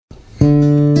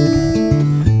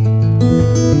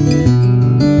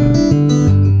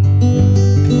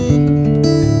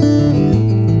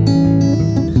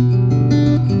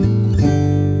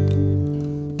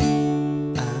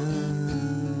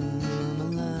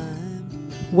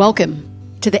Welcome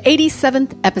to the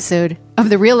 87th episode of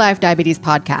the Real Life Diabetes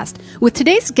Podcast with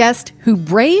today's guest who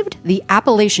braved the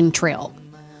Appalachian Trail,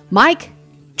 Mike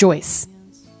Joyce.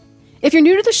 If you're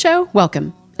new to the show,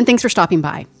 welcome, and thanks for stopping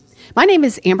by. My name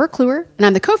is Amber Kluwer, and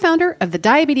I'm the co-founder of the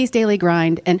Diabetes Daily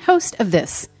Grind and host of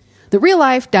this, the Real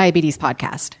Life Diabetes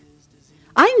Podcast.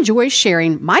 I enjoy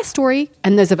sharing my story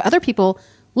and those of other people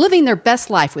living their best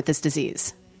life with this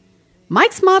disease.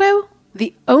 Mike's motto,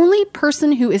 the only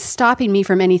person who is stopping me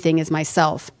from anything is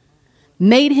myself,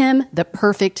 made him the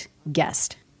perfect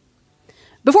guest.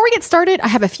 Before we get started, I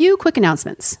have a few quick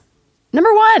announcements.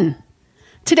 Number one,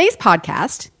 today's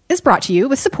podcast is brought to you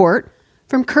with support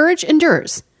from Courage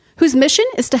Endures, whose mission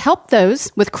is to help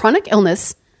those with chronic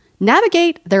illness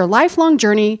navigate their lifelong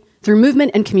journey through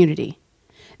movement and community.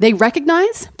 They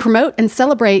recognize, promote, and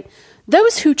celebrate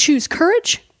those who choose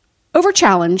courage over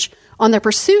challenge on their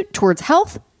pursuit towards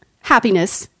health,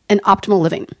 happiness, and optimal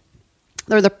living.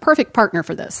 They're the perfect partner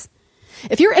for this.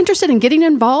 If you're interested in getting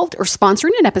involved or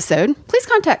sponsoring an episode, please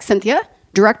contact Cynthia,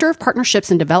 Director of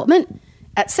Partnerships and Development,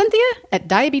 at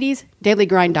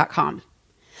cynthia@diabetesdailygrind.com.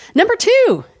 Number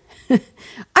two,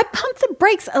 I pumped the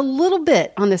brakes a little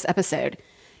bit on this episode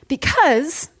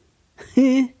because,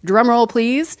 drumroll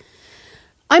please,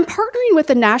 I'm partnering with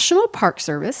the National Park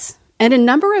Service and a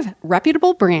number of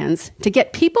reputable brands to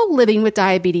get people living with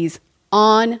diabetes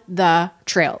on the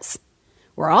trails.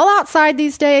 We're all outside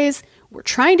these days. We're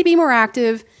trying to be more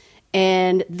active,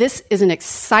 and this is an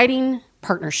exciting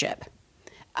partnership.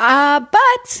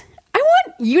 But I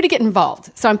want you to get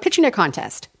involved, so I'm pitching a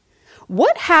contest.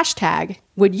 What hashtag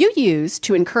would you use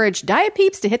to encourage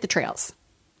Diapeeps to hit the trails?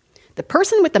 The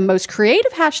person with the most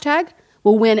creative hashtag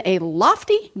will win a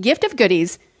lofty gift of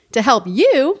goodies to help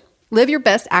you live your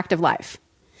best active life.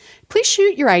 Please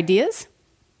shoot your ideas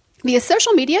via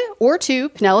social media or to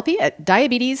Penelope at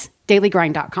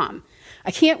diabetesdailygrind.com. I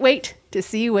can't wait to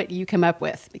see what you come up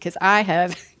with because I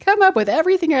have come up with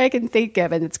everything I can think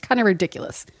of and it's kind of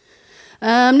ridiculous.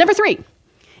 Number three,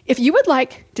 if you would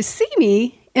like to see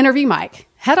me interview Mike,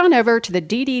 head on over to the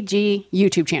DDG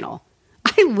YouTube channel.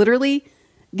 I literally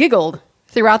giggled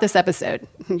throughout this episode.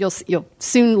 You'll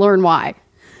soon learn why.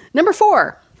 Number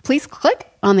four, please click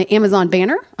on the Amazon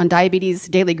banner on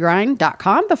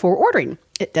diabetesdailygrind.com before ordering.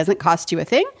 It doesn't cost you a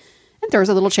thing and throws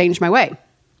a little change my way.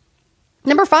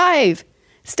 Number five,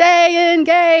 stay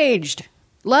engaged.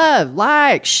 Love,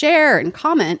 like, share, and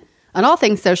comment on all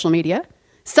things social media.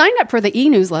 Sign up for the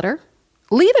e-newsletter,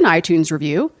 leave an iTunes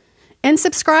review, and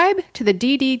subscribe to the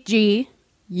DDG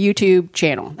YouTube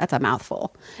channel. That's a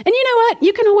mouthful. And you know what?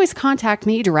 You can always contact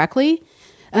me directly.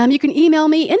 You can email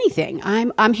me anything.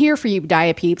 I'm here for you,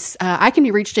 Diapeeps. I can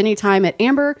be reached anytime at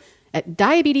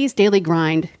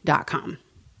amber@diabetesdailygrind.com.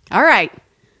 All right,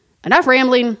 enough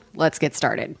rambling. Let's get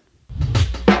started. I'm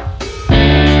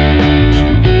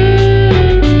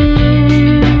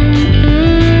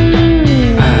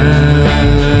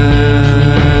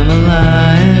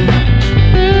alive.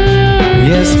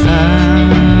 Yes,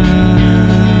 I'm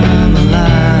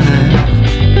alive.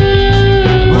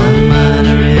 One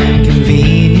minor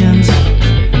inconvenience,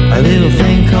 a little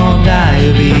thing called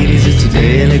diabetes. It's a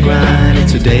daily grind.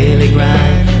 It's a daily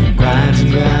grind. Grinds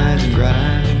and grinds and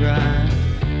grinds.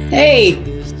 Hey.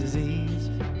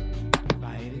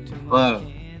 Hello.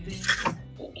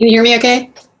 Can you hear me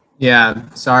okay? Yeah,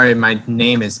 sorry, my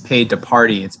name is Paid to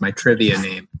Party. It's my trivia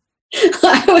name.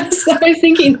 I was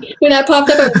thinking when that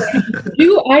popped up, I was like,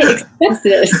 do I expect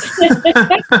this?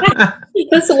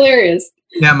 That's hilarious.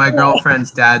 Yeah, my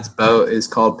girlfriend's dad's boat is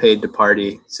called Paid to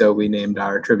Party, so we named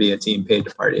our trivia team Paid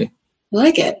to Party. I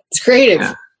like it. It's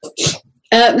creative.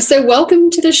 Yeah. So welcome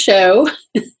to the show.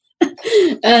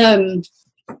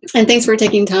 And thanks for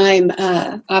taking time,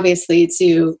 obviously,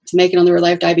 to make it on the Real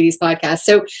Life Diabetes Podcast.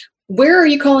 So where are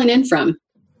you calling in from?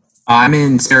 I'm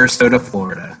in Sarasota,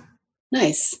 Florida.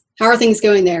 Nice. How are things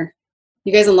going there?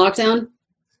 You guys in lockdown?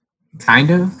 Kind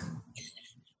of.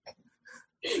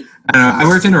 I don't know. I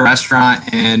worked in a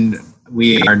restaurant and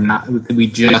we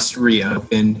just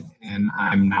reopened and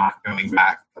I'm not going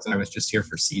back because I was just here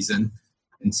for season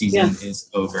and season is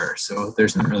over. So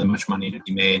there's not really much money to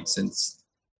be made since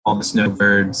all the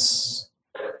snowbirds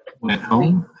went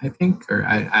home, I think, or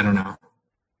I don't know.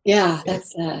 Yeah,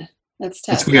 that's tough.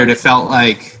 It's weird. It felt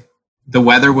like the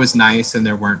weather was nice and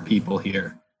there weren't people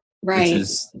here, right? Which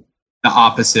is the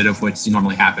opposite of what's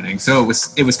normally happening. So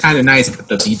it was kind of nice, but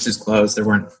the beach is closed. There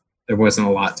wasn't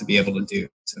a lot to be able to do.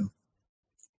 So,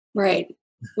 right.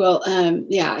 Well,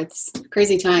 yeah, it's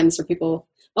crazy times for people.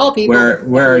 All people.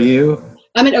 Where are you?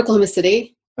 I'm in Oklahoma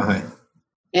City. Okay.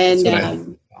 And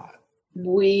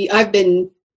I've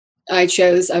been I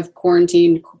chose. I've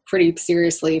quarantined pretty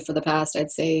seriously for the past,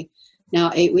 I'd say,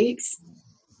 now 8 weeks.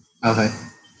 Okay.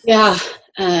 Yeah.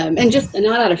 And just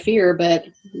not out of fear, but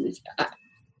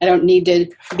I don't need to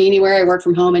be anywhere. I work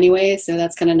from home anyway, so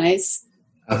that's kind of nice.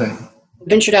 Okay.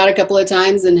 Ventured out a couple of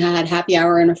times and had happy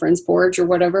hour on a friend's porch or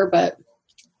whatever, but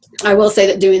I will say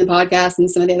that doing the podcast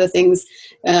and some of the other things,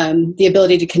 the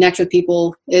ability to connect with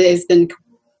people has been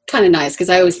kind of nice, because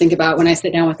I always think about when I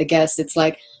sit down with a guest, it's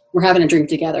like we're having a drink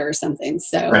together or something.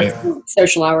 So Right.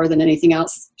 social hour than anything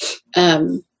else.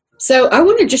 So I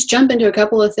want to just jump into a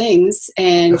couple of things,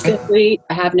 and Okay. feel free.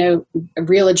 I have no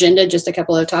real agenda, just a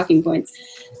couple of talking points.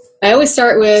 I always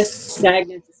start with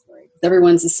diagnosis story.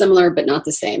 Everyone's is similar, but not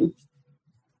the same.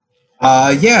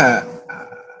 Yeah.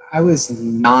 I was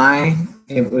 9.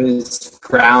 It was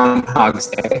Groundhog's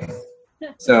Day.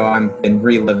 So I've been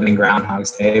reliving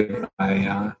Groundhog's Day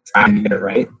by trying to get it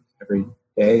right every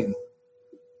day. And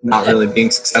not really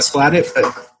being successful at it,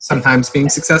 but sometimes being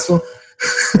successful.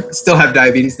 Still have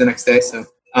diabetes the next day. So,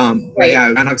 but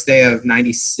yeah, Groundhog's Day of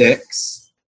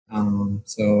 96.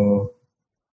 So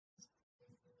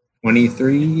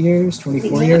 23 years,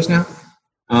 24 years now.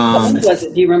 What month was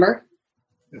it? Do you remember?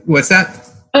 What's that?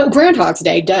 Oh, Groundhog's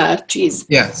Day. Duh. Jeez.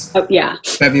 Yes. Oh, yeah.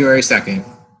 February 2nd.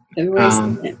 February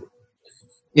 2nd.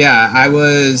 Yeah, I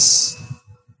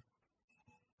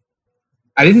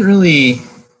didn't really,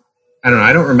 I don't know,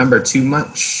 I don't remember too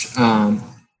much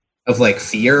of like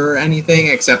fear or anything,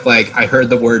 except like I heard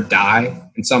the word die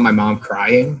and saw my mom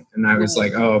crying, and I was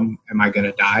like, oh, am I going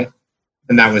to die?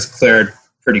 And that was cleared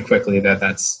pretty quickly that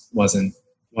wasn't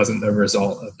the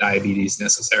result of diabetes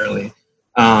necessarily.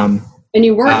 And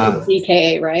you weren't in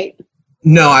DKA, right?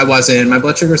 No, I wasn't. My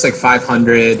blood sugar was like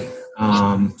 500.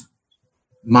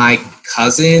 My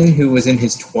cousin, who was in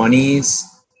his 20s,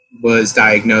 was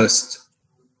diagnosed.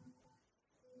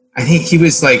 I think he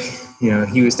was like,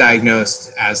 he was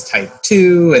diagnosed as type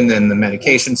 2, and then the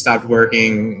medication stopped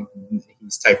working.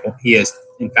 He is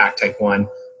in fact type 1.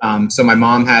 So my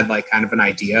mom had like kind of an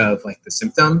idea of like the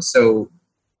symptoms. So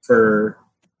for,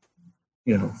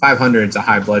 500 is a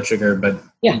high blood sugar, but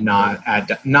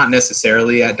not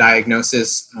necessarily at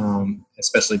diagnosis,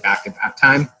 especially back at that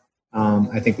time.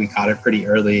 I think we caught it pretty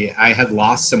early. I had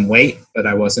lost some weight, but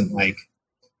I wasn't like,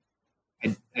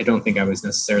 I don't think I was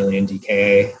necessarily in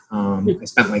DKA.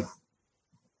 I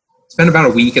spent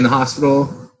about a week in the hospital.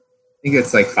 I think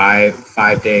it's like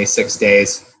 5 days, 6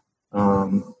 days.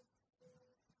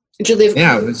 Did you live?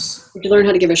 Yeah, it was. Did you learn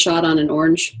how to give a shot on an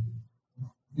orange?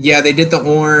 Yeah, they did the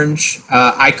orange.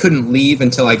 I couldn't leave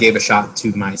until I gave a shot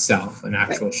to myself, an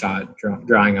actual shot,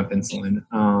 drawing up insulin.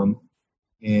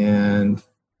 And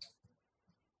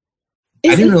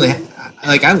I didn't really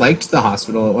I liked the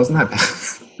hospital. It wasn't that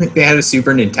bad. They had a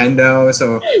Super Nintendo,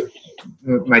 so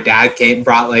my dad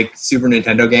brought like Super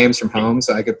Nintendo games from home,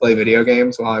 so I could play video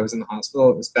games while I was in the hospital.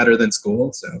 It was better than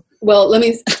school. So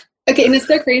okay, and it's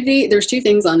so crazy. There's two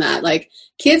things on that. Like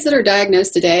kids that are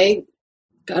diagnosed today,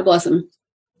 God bless them.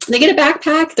 They get a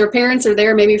backpack. Their parents are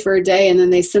there maybe for a day, and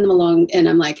then they send them along. And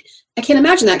I'm like, I can't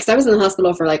imagine that, because I was in the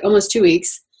hospital for like almost 2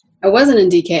 weeks. I wasn't in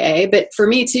DKA, but for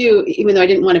me too, even though I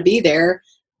didn't want to be there,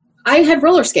 I had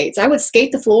roller skates. I would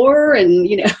skate the floor, and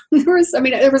there was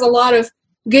a lot of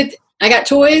good. I got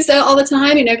toys all the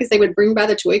time, because they would bring by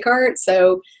the toy cart.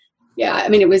 So yeah,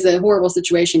 it was a horrible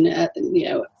situation,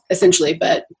 essentially,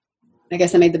 but I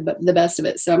guess I made the best of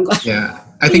it. So I'm glad. Yeah,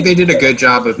 I think they did a good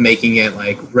job of making it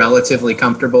like relatively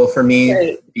comfortable for me,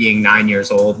 right. Being 9 years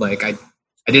old. Like I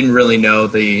didn't really know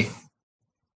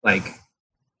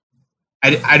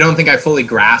I don't think I fully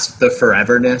grasped the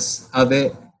foreverness of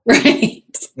it. Right.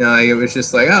 It was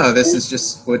just like, oh, this is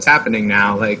just what's happening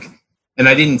now. Like, and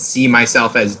I didn't see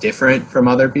myself as different from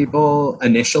other people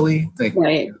initially. Like,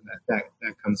 right. That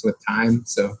comes with time.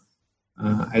 So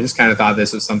I just kind of thought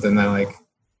this was something that like,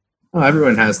 oh,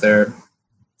 everyone has their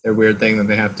weird thing that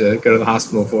they have to go to the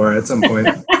hospital for at some point.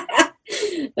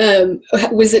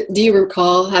 Do you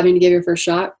recall having to give your first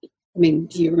shot? Do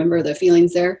you remember the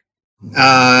feelings there?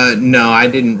 No, I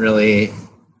didn't really.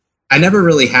 I never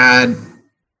really had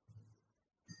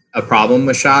a problem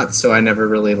with shots, so I never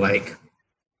really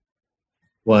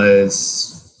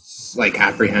was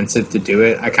apprehensive to do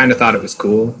it. I kind of thought it was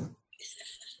cool.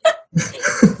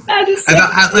 That is so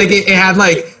I thought it had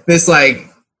this I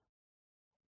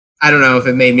don't know if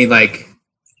it made me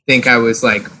think I was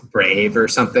brave or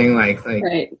something right.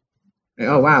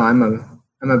 Oh wow, I'm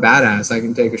a badass. I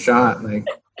can take a shot. And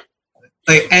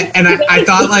I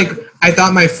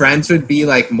thought my friends would be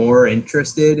more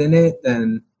interested in it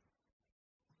than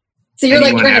so you're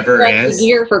anyone trying ever to is.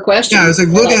 gear for questions. Yeah, I was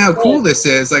look at how cool this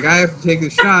is. I have to take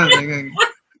a shot.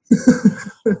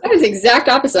 I was the exact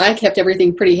opposite. I kept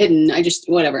everything pretty hidden. I just,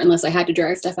 whatever, unless I had to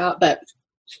drag stuff out. But,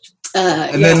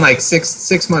 and then like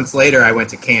six months later, I went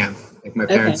to camp. Like my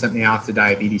parents sent me off to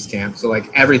diabetes camp. So like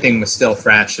everything was still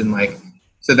fresh. And like,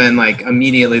 so then like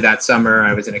immediately that summer,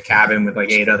 I was in a cabin with like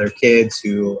 8 other kids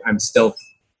who I'm still,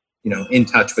 in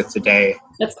touch with today.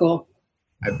 That's cool.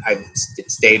 I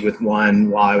stayed with one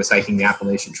while I was hiking the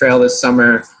Appalachian Trail this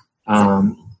summer,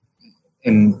 and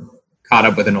caught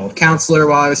up with an old counselor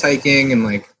while I was hiking, and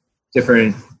like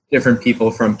different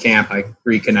people from camp I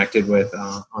reconnected with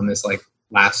on this like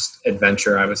last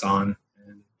adventure I was on.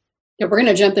 Yeah, we're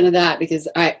gonna jump into that because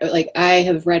I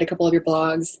have read a couple of your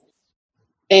blogs,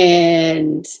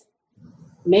 and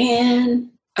man,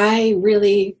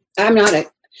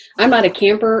 I'm not a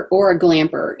camper or a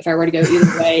glamper. If I were to go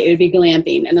either way, it would be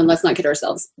glamping. And then let's not kid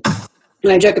ourselves.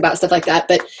 And I joke about stuff like that,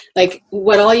 but like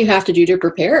what all you have to do to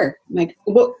prepare, like,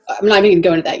 well, I'm not even going to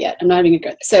go into that yet. I'm not even going to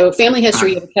go. So family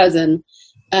history of a cousin.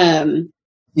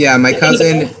 Yeah, my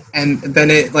cousin, and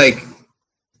then it like,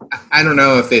 I don't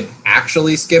know if it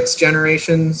actually skips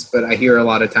generations, but I hear a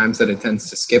lot of times that it tends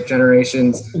to skip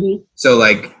generations. Mm-hmm. So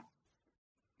like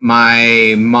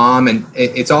my mom, and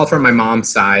it's all from my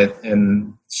mom's side,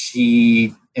 and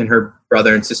she and her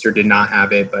brother and sister did not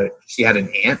have it, but she had an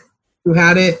aunt who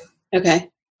had it. Okay.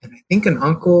 And I think an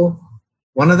uncle,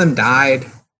 one of them died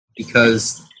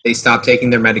because they stopped taking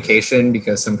their medication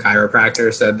because some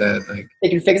chiropractor said that like they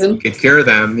could fix them, could cure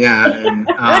them. Yeah. And,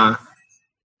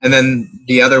 and then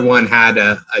the other one had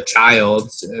a child,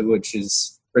 which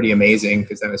is pretty amazing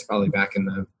because that was probably back in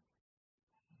the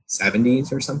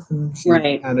 70s or something. She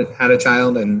right. had a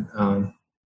child, and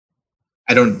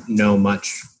I don't know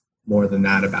much more than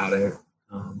that about it.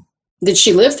 Did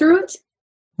she live through it?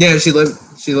 Yeah, she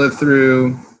lived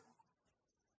through,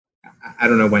 I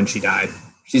don't know when she died.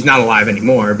 She's not alive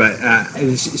anymore, but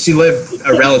she lived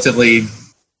a relatively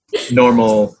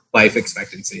normal life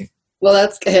expectancy. Well,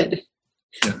 that's good.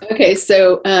 Yeah. Okay,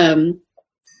 so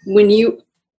when you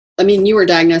were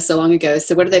diagnosed so long ago,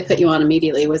 so what did they put you on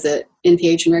immediately? Was it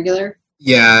NPH and regular?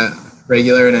 Yeah,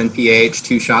 regular and NPH,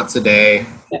 2 shots a day.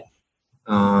 Yeah.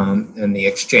 And the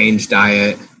exchange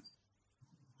diet.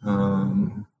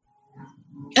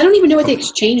 I don't even know what the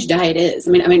exchange diet is.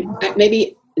 I mean,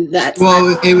 maybe that's...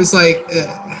 Well, it was like,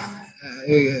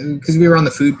 because we were on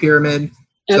the food pyramid.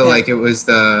 So like it was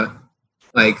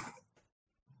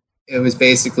it was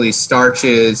basically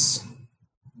starches,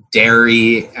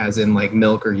 dairy, as in like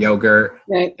milk or yogurt,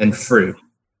 right, and fruit.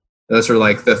 Those are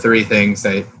like the 3 things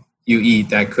that you eat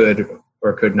that could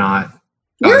or could not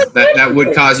that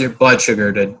would cause your blood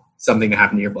sugar something to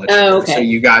happen to your blood sugar. Oh, okay. So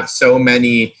you got so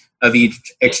many of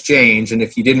each exchange, and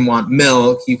if you didn't want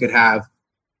milk, you could have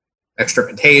extra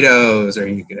potatoes, or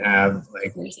you could have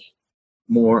like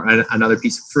more another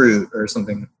piece of fruit or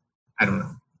something. I don't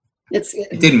know.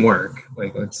 It didn't work.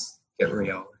 Like, let's get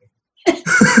real.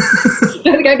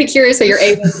 I'd be curious what your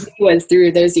A1C was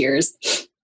through those years.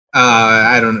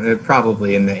 I don't know.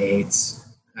 Probably in the 8s.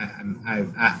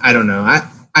 I don't know.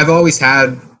 I've always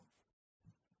had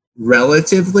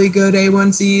relatively good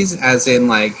A1Cs, as in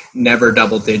like never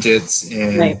double digits,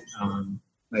 and right.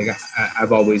 Like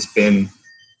I've always been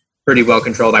pretty well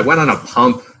controlled. I went on a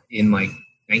pump in like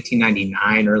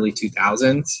 1999, early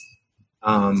 2000s.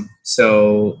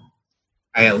 So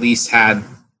I at least had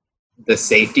the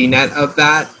safety net of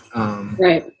that.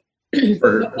 Right.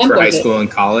 For high school and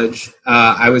college.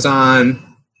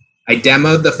 I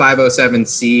demoed the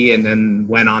 507C and then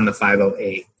went on the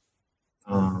 508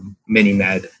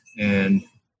 Mini-Med. And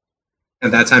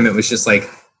at that time, it was just like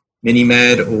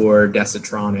Mini-Med or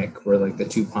Desitronic were like the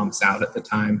 2 pumps out at the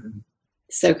time.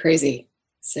 So crazy.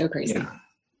 Yeah.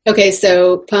 Okay,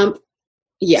 so pump.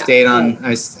 Yeah. Stayed on.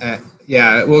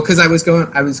 Well, because I was going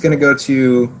to go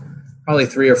to probably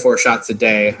 3 or 4 shots a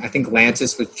day. I think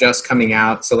Lantus was just coming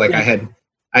out, so like I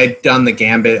had done the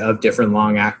gambit of different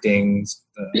long actings,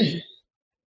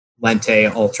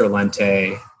 Lente, Ultra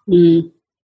Lente,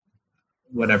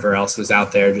 whatever else was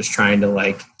out there, just trying to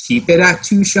like keep it at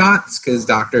 2 shots because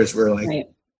doctors were like, right,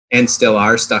 and still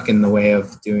are stuck in the way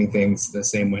of doing things the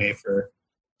same way for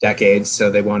decades.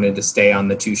 So they wanted to stay on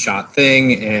the 2-shot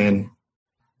thing, and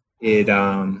it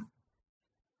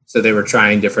so they were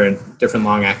trying different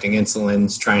long-acting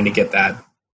insulins, trying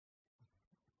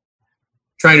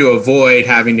to avoid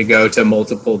having to go to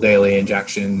multiple daily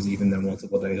injections, even though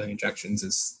multiple daily injections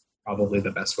is probably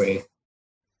the best way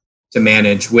to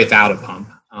manage without a pump.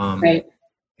 Right.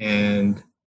 And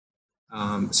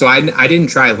so I didn't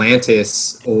try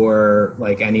Lantus or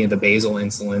like any of the basal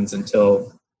insulins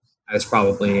until I was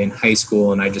probably in high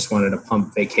school, and I just wanted a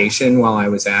pump vacation while I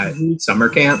was at summer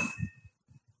camp.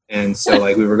 And so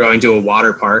like we were going to a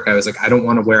water park. I was like, I don't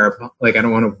want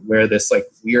to wear this like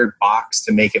weird box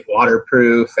to make it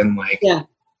waterproof. And like,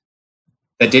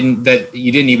 that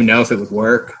you didn't even know if it would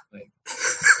work. Like,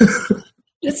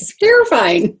 it's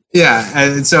terrifying. Yeah.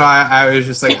 And so I was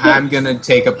just like, I'm going to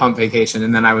take a pump vacation.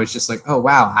 And then I was just like, oh,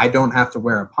 wow, I don't have to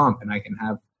wear a pump and I can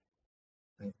have.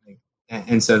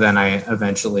 And so then I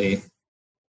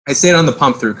stayed on the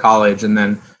pump through college. And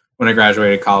then when I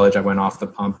graduated college, I went off the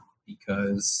pump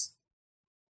because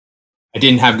I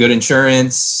didn't have good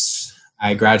insurance.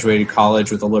 I graduated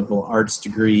college with a liberal arts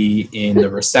degree in the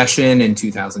recession in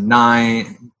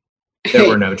 2009. There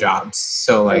were no jobs.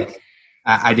 So like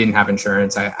I didn't have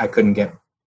insurance. I couldn't get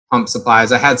pump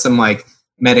supplies. I had some like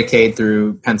Medicaid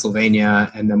through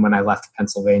Pennsylvania. And then when I left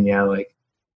Pennsylvania, like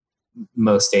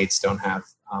most states don't have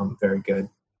very good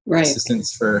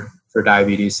assistance for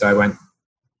diabetes. So I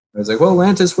was like, well,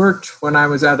 Lantus worked when I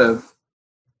was at a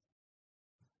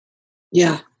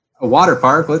water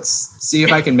park. Let's see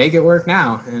if I can make it work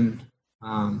now. And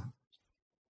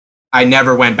I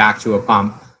never went back to a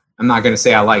pump. I'm not going to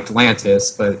say I liked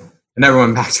Lantus, but I never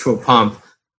went back to a pump.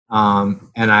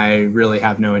 And I really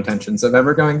have no intentions of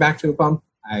ever going back to a pump.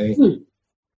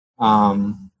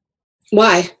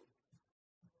 Why?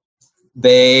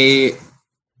 They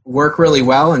work really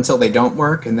well until they don't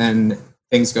work, and then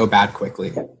things go bad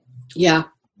quickly. Yeah.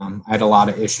 I had a lot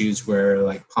of issues where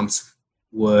like pumps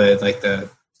would, like the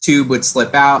tube would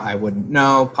slip out. I wouldn't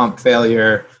know. Pump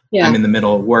failure. Yeah. I'm in the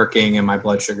middle of working and my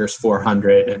blood sugar's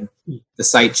 400, and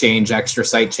the extra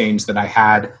site change that I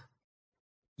had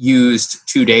used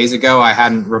 2 days ago, I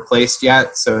hadn't replaced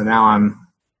yet. So now I'm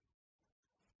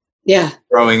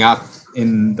throwing up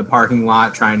in the parking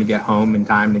lot, trying to get home in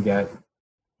time to get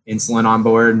insulin on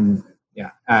board. And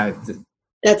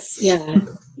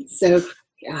so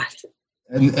God.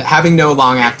 And having no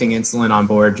long-acting insulin on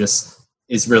board just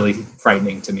is really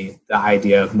frightening to me. The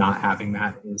idea of not having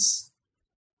that is.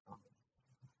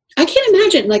 I can't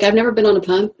imagine. Like, I've never been on a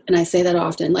pump, and I say that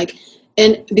often. Like,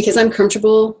 and because I'm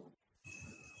comfortable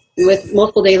with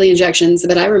multiple daily injections,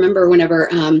 but I remember whenever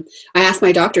I asked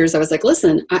my doctors, I was like,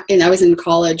 "Listen," and I was in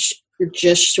college,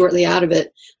 just shortly out of it.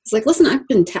 I was like, "Listen, I've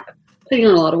been putting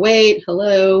on a lot of weight.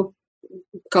 Hello,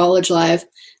 college life."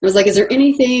 I was like, "Is there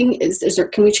anything?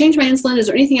 Can we change my insulin? Is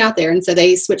there anything out there?" And so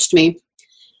they switched me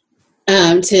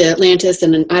to Lantus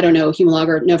and I don't know, Humalog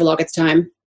or Novolog at the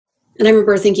time. And I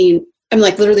remember thinking, I'm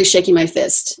like literally shaking my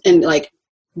fist and like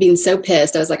being so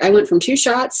pissed. I was like, I went from 2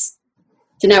 shots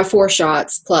to now 4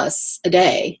 shots plus a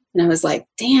day. And I was like,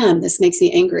 damn, this makes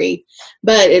me angry.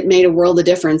 But it made a world of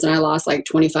difference. And I lost like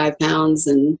 25 pounds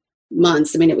in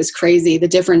months. I mean, it was crazy, the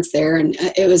difference there. And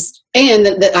it was, and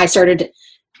that I started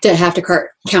to have to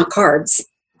count carbs.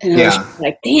 And I was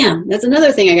like, damn, that's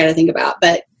another thing I got to think about.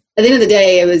 But at the end of the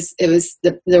day, it was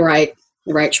the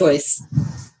right choice.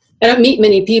 I don't meet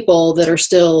many people that are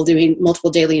still doing multiple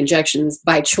daily injections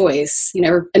by choice, you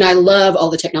know, and I love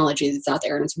all the technology that's out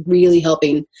there and it's really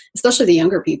helping, especially the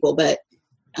younger people. But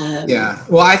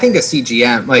well, I think a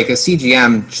CGM,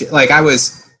 like I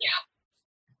was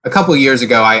a couple of years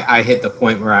ago, I hit the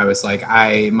point where I was like,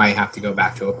 I might have to go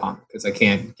back to a pump because I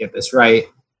can't get this right.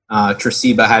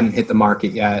 Tresiba hadn't hit the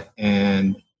market yet,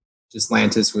 and just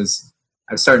Lantus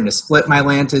I was starting to split my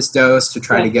Lantus dose to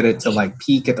try to get it to like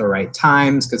peak at the right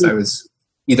times because I was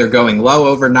either going low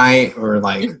overnight or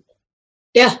like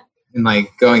and like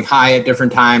going high at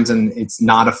different times, and it's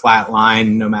not a flat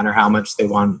line no matter how much they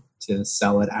want to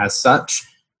sell it as such.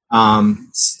 And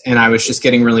I was just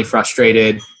getting really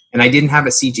frustrated, and I didn't have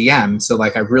a CGM, so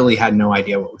like I really had no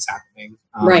idea what was happening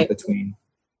between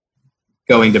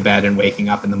going to bed and waking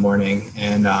up in the morning,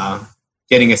 and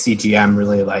getting a CGM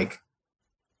really like.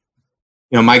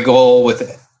 You know, my goal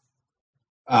with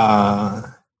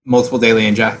multiple daily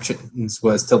injections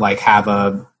was to like have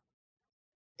a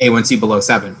A1C below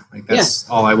 7. Like that's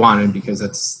all I wanted because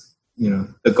that's, you know,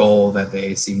 the goal that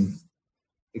they seem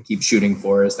to keep shooting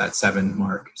for is that 7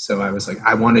 mark. So I was like,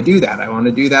 I want to do that. I want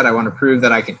to prove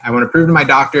that I want to prove to my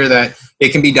doctor that it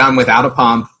can be done without a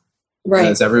pump. Right.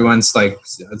 Because everyone's like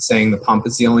saying the pump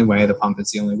is the only way.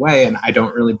 And I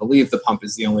don't really believe the pump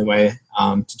is the only way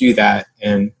to do that.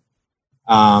 And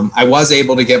I was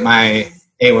able to get my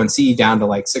A1C down to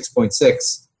like 6.6.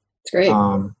 That's great.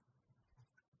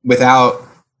 Without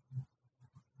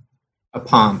a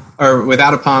pump.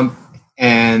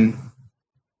 And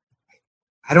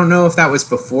I don't know if that was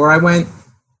before I went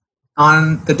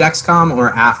on the Dexcom or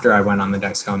after I went on the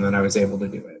Dexcom that I was able to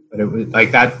do it. But it was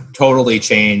like that totally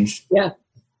changed. Yeah.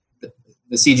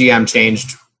 The CGM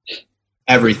changed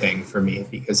everything for me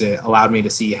because it allowed me to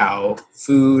see how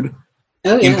food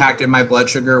impacted my blood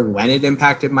sugar, when it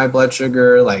impacted my blood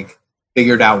sugar, like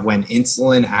figured out when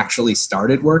insulin actually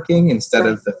started working instead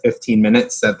of the 15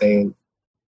 minutes that they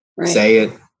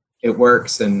say it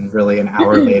works, and really an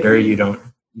hour later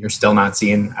you're still not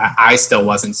seeing, I still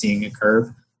wasn't seeing a curve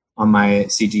on my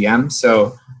CGM.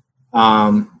 So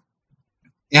it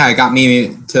got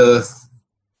me to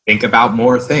think about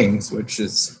more things, which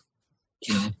is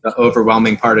the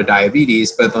overwhelming part of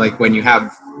diabetes. But like when you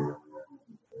have,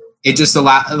 it just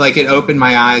it opened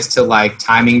my eyes to like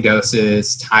timing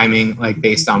doses, timing like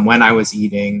based on when I was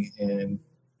eating, and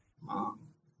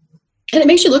it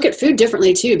makes you look at food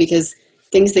differently too, because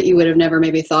things that you would have never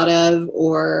maybe thought of,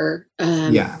 or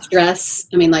stress.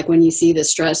 I mean, like when you see the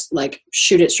stress, like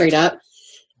shoot it straight up.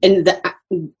 And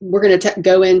we're going to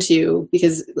go into,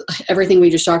 because everything we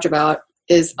just talked about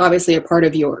is obviously a part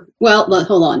of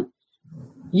hold on.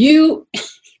 I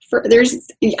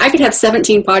could have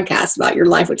 17 podcasts about your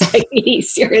life with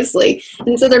diabetes, seriously.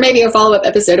 And so there may be a follow-up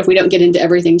episode if we don't get into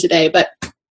everything today, but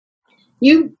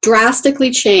you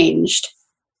drastically changed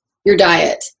your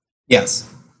diet. Yes.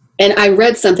 And I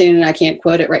read something, and I can't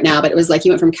quote it right now, but it was like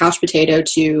you went from couch potato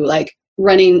to like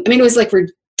running. I mean, it was like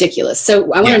ridiculous.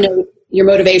 So I want to know your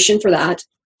motivation for that.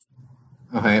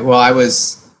 Okay. Well, I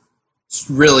was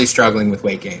really struggling with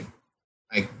weight gain.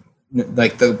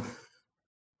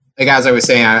 As I was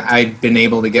saying, I'd been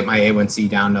able to get my A1C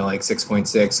down to like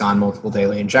 6.6 on multiple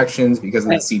daily injections because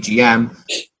of the CGM.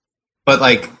 But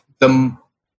like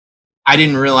I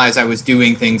didn't realize I was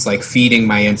doing things like feeding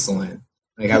my insulin.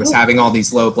 Like I was having all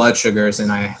these low blood sugars,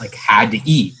 and I like had to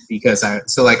eat because I've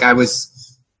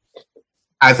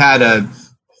had a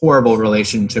horrible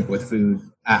relationship with food.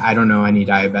 I don't know any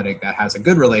diabetic that has a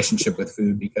good relationship with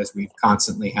food, because we've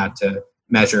constantly had to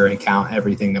measure and count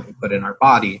everything that we put in our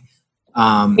body.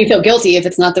 You feel guilty if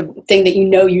it's not the thing that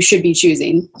you should be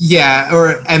choosing.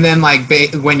 Yeah, and then like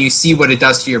when you see what it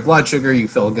does to your blood sugar, you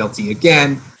feel guilty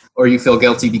again, or you feel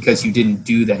guilty because you didn't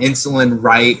do the insulin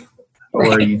right,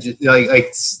 or you just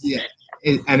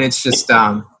and it's just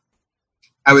I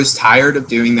was tired of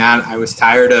doing that. I was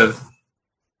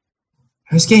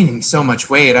gaining so much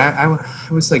weight. I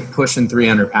was like pushing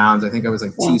 300 pounds. I think I was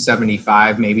like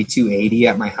 275, maybe 280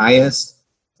 at my highest.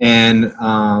 And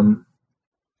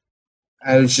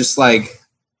I was just like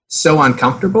so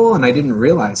uncomfortable, and I didn't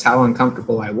realize how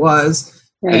uncomfortable I was.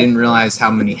 Right. I didn't realize how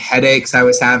many headaches I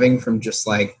was having from just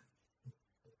like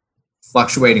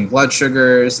fluctuating blood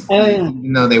sugars.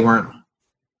 Even though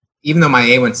even though my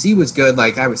A1C was good,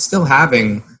 like I was still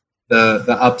having the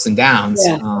ups and downs.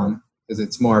 Because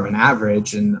it's more of an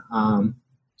average. And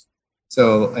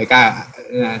so like I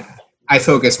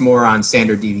focus more on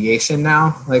standard deviation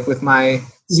now, like with my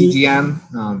CGM,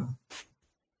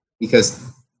 because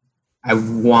I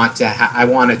want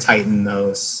to tighten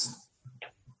those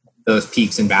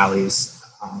peaks and valleys.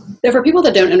 So for people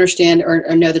that don't understand or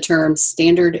know the term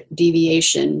standard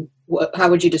deviation, how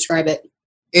would you describe it?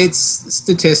 It's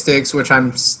statistics, which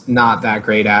I'm not that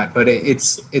great at, but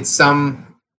it's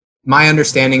my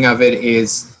understanding of it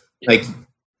is like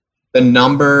the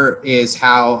number is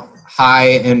how high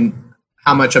and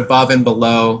how much above and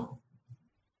below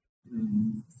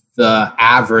the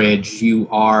average you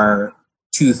are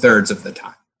 2/3 of the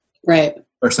time. Right.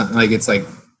 Or something like it's like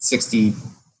 60%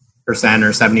 or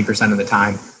 70% of the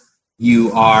time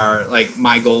you are like,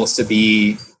 my goal is to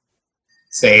be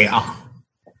say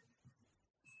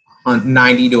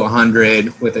 90 to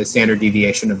 100 with a standard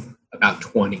deviation of about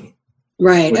 20.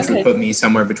 Right. Which would put me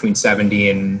somewhere between 70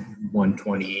 and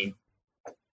 120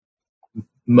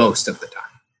 most of the time.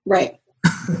 Right.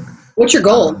 What's your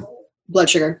goal?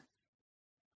 Blood sugar?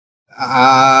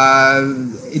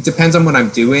 It depends on what I'm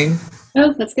doing.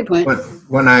 Oh, that's a good point.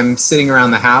 When I'm sitting around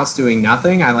the house doing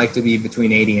nothing, I like to be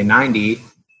between 80 and 90.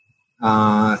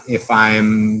 If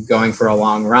I'm going for a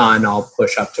long run, I'll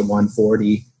push up to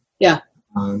 140. Yeah.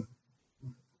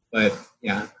 But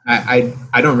yeah,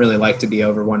 I don't really like to be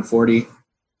over 140.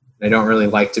 I don't really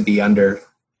like to be under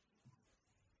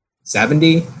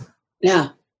 70. Yeah.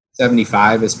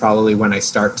 75 is probably when I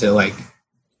start to like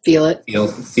feel it.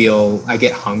 Feel I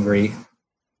get hungry.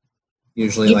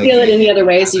 Usually, you feel it any other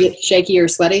ways? You get shaky or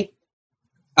sweaty?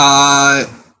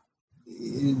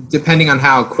 Depending on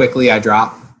how quickly I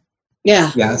drop.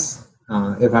 Yeah. Yes.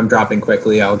 If I'm dropping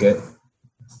quickly, I'll get.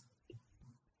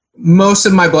 Most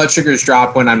of my blood sugars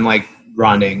drop when I'm like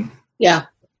running. Yeah.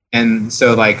 And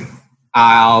so like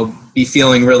I'll be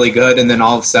feeling really good, and then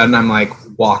all of a sudden I'm like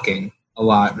walking a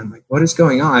lot, and I'm like, what is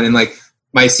going on? And like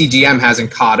my CGM hasn't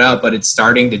caught up, but it's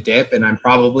starting to dip, and I'm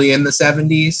probably in the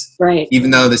 70s. Right.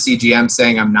 Even though the CGM's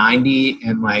saying I'm 90,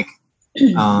 and like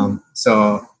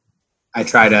so I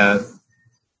try to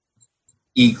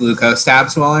eat glucose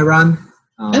tabs while I run.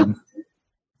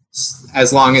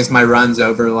 As long as my run's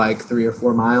over like 3 or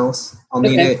 4 miles, I'll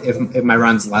need it. If my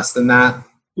run's less than that,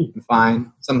 I'm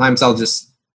fine. Sometimes I'll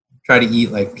just try to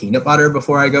eat like peanut butter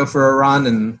before I go for a run.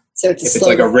 And so if it's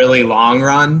like a really long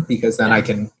run, because then I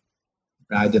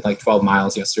did like 12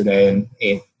 miles yesterday and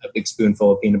ate a big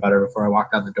spoonful of peanut butter before I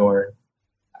walked out the door.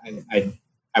 I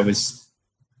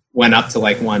went up to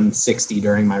like 160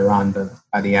 during my run, but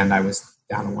by the end I was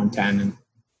down to 110. And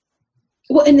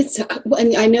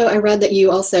I know I read that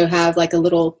you also have like a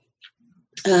little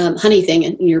honey thing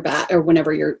in your back or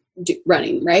whenever you're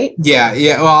running, right? Yeah.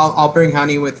 Well, I'll bring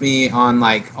honey with me on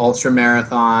like ultra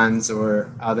marathons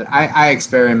or other. I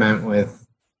experiment with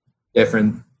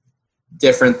different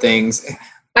things.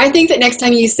 I think that next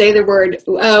time you say the word,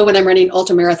 when I'm running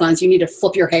ultra marathons, you need to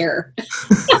flip your hair.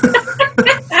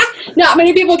 Not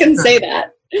many people can say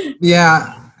that.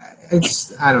 Yeah.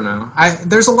 I don't know.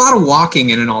 There's a lot of walking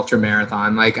in an ultra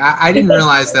marathon. Like I didn't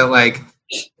realize that like,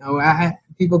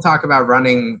 people talk about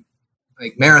running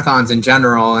like marathons in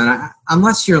general. And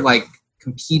unless you're like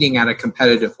competing at a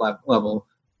competitive level,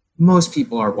 most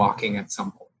people are walking at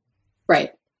some point.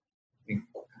 Right.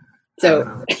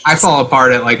 So I fall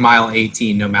apart at like mile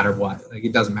 18, no matter what. Like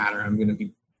it doesn't matter. I'm going to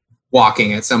be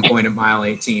walking at some point at mile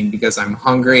 18 because I'm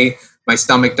hungry. My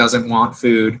stomach doesn't want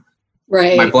food.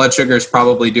 Right. My blood sugar is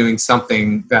probably doing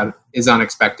something that is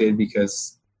unexpected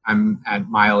because I'm at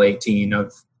mile 18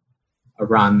 of a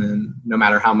run. And no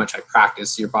matter how much I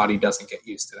practice, your body doesn't get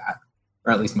used to that.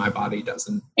 Or at least my body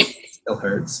doesn't. It still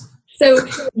hurts. So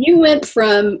you went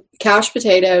from couch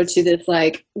potato to this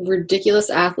like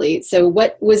ridiculous athlete. So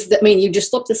what was that? I mean, you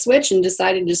just flipped the switch and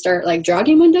decided to start like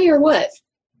jogging one day or what?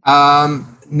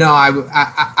 No,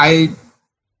 I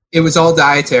it was all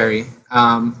dietary.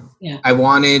 I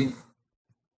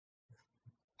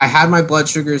had my blood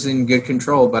sugars in good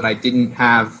control, but I didn't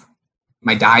have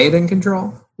my diet in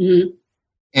control. Mm-hmm.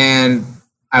 And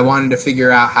I wanted to figure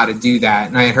out how to do that.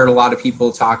 And I had heard a lot of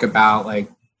people talk about like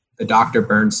the Dr.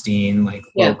 Bernstein, like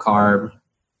low carb,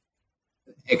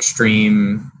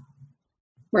 extreme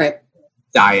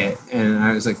diet. And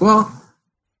I was like, well,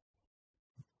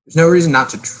 there's no reason not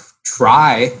to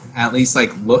try, at least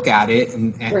like look at it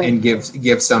and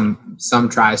give some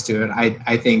tries to it.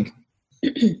 I think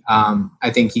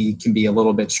he can be a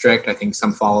little bit strict. I think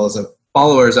some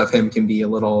followers of him can be a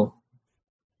little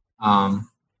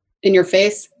in your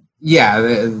face.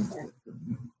 Yeah,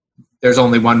 there's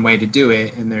only one way to do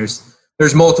it, and there's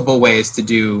multiple ways to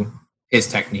do his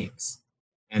techniques,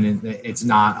 and it's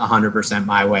not 100%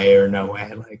 my way or no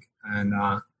way.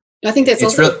 I think that's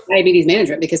also diabetes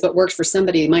management, because what works for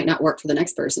somebody might not work for the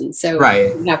next person. So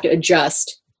you have to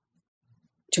adjust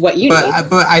to what you need.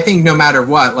 But I think no matter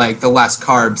what, like the less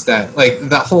carbs that like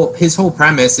his whole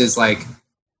premise is like,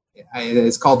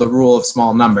 it's called the rule of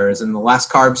small numbers, and the less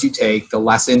carbs you take, the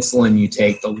less insulin you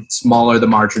take, the smaller the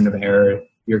margin of error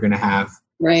you're going to have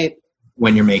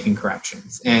when you're making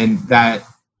corrections. And that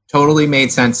totally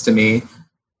made sense to me.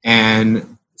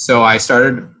 And so I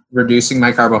started reducing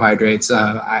my carbohydrates.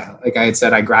 Like I had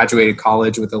said, I graduated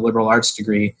college with a liberal arts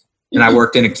degree, and I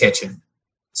worked in a kitchen.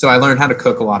 So I learned how to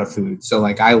cook a lot of food. So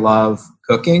like I love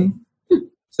cooking.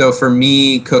 So for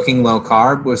me, cooking low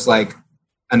carb was like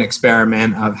an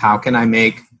experiment of how can I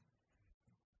make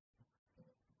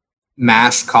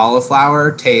mashed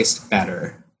cauliflower taste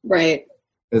better. Right.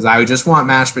 Because I would just want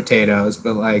mashed potatoes,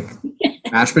 but like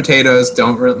mashed potatoes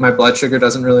my blood sugar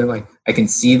doesn't really like, I can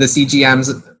see the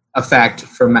CGM's effect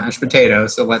from mashed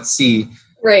potatoes. So let's see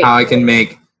how I can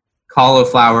make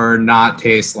cauliflower not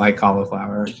taste like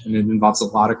cauliflower. And it involves a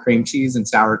lot of cream cheese and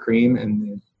sour cream,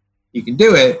 and you can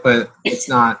do it, but it's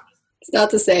not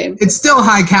the same. It's still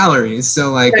high calories.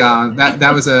 So like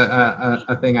that was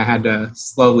a thing I had to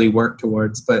slowly work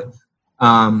towards. But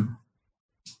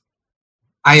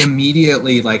I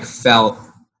immediately like felt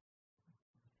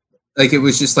like it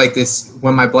was just like this,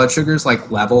 when my blood sugars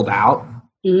like leveled out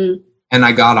and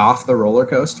I got off the roller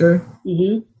coaster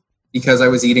because I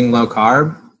was eating low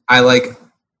carb, I like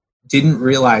didn't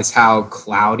realize how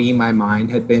cloudy my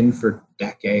mind had been for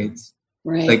decades.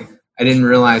 Right. Like I didn't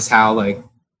realize how like,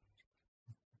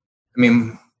 I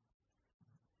mean,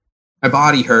 my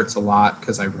body hurts a lot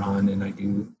because I run and I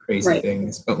do crazy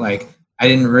things, but like I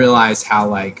didn't realize how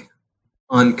like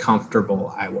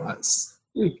uncomfortable I was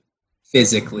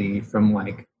physically from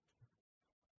like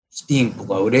just being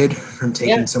bloated from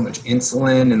taking so much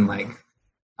insulin and like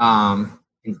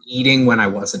and eating when I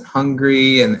wasn't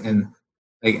hungry, and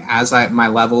like as my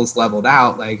levels leveled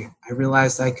out, like I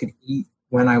realized I could eat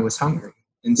when I was hungry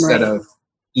instead of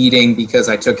eating because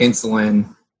I took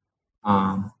insulin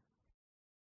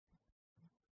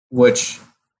which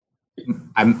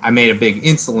I made a big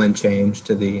insulin change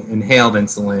to the inhaled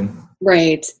insulin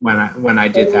Right. when I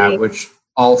did that, which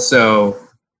also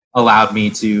allowed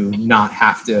me to not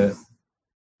have to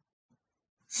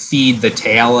feed the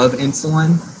tail of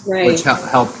insulin, Right. which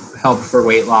helped for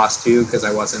weight loss too, because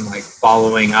I wasn't like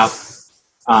following up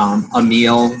a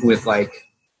meal with like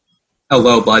a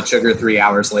low blood sugar 3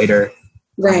 hours later.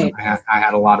 Right. I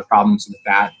had a lot of problems with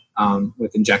that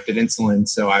with injected insulin,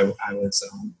 so I was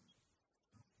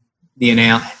the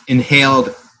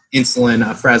inhaled insulin,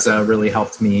 Afrezza, really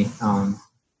helped me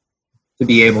to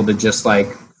be able to just like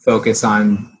focus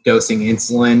on dosing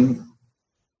insulin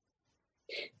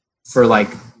for like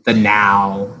the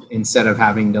now, instead of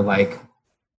having to like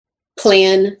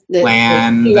plan the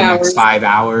the next 5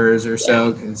 hours or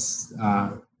so, because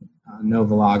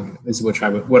Novolog is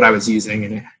what I was using,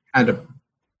 and it had a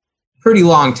pretty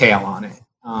long tail on it.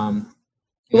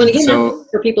 Well, again, so,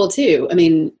 for people too, I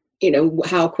mean, you know,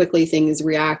 how quickly things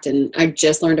react. And I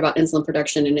just learned about insulin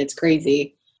production, and it's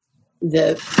crazy.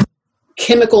 The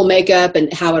chemical makeup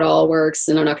and how it all works.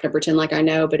 And I'm not going to pretend like I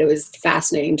know, but it was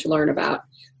fascinating to learn about.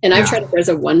 And I've tried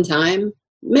Afrezza one time,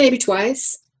 maybe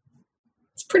twice.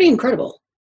 It's pretty incredible.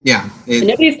 Yeah. And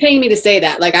nobody's paying me to say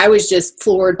that. Like, I was just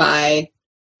floored by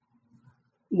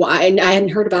why I hadn't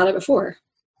heard about it before.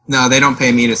 No, they don't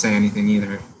pay me to say anything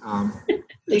either.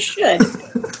 They should.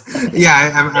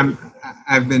 Yeah,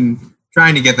 I've been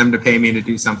trying to get them to pay me to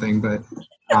do something, but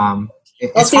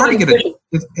it's hard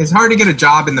to get a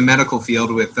job in the medical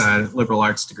field with a liberal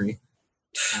arts degree.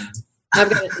 I've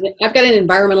got an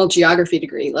environmental geography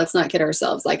degree. Let's not kid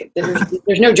ourselves. Like,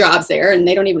 there's no jobs there, and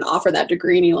they don't even offer that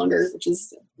degree any longer, which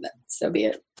is, so be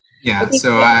it. Yeah.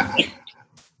 So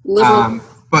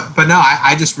but no,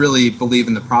 I just really believe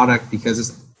in the product,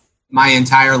 because my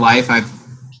entire life I've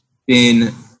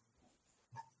been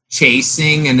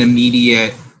chasing an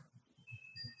immediate,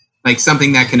 like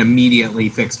something that can immediately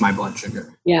fix my blood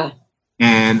sugar. Yeah.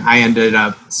 And I ended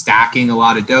up stacking a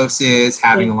lot of doses,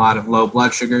 having a lot of low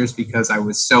blood sugars, because I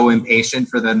was so impatient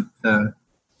for the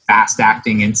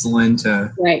fast-acting insulin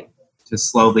to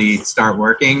slowly start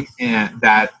working, and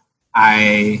that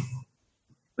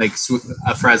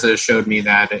Afrezza showed me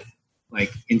that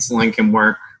insulin can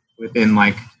work within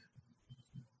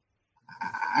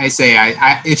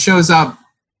it shows up.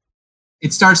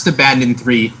 It starts to bend in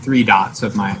three dots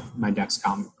of my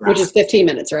Dexcom graph, which is 15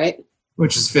 minutes, right?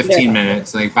 Which is 15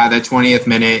 minutes. Like, by the 20th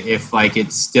minute, if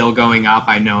it's still going up,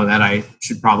 I know that I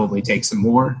should probably take some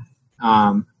more.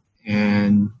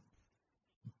 And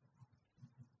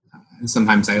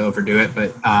sometimes I overdo it,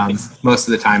 but most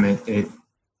of the time it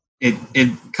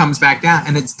comes back down,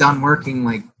 and it's done working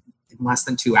in less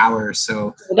than 2 hours.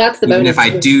 So that's the even bonus. If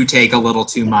I do take a little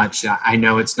too much, I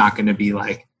know it's not going to be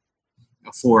like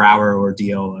a 4-hour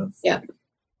ordeal of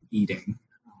eating.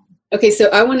 Okay, so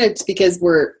I wanted, because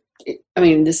you're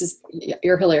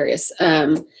hilarious.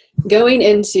 Going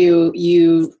into,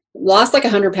 you lost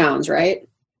 100 pounds, right?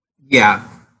 Yeah.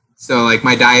 So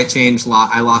my diet changed a lot.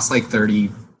 I lost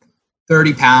 30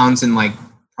 pounds in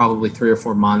probably 3 or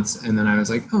 4 months. And then I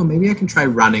was like, oh, maybe I can try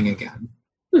running again.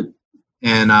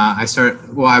 And I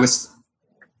was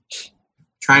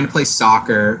trying to play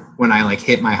soccer when I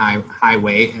hit my high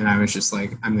weight, and I was just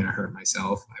like, I'm going to hurt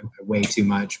myself. I weigh too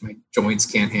much. My joints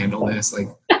can't handle this.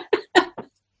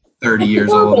 30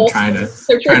 years old, trying to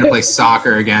play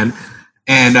soccer again.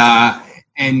 And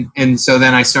so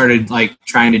then I started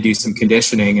trying to do some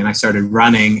conditioning, and I started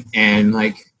running, and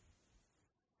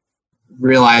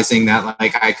realizing that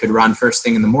I could run first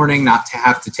thing in the morning, not to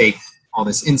have to take all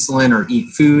this insulin or eat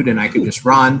food, and I could just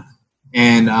run.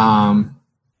 And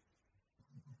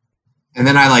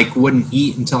then I wouldn't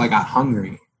eat until I got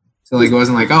hungry. So it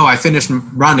wasn't oh, I finished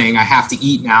running, I have to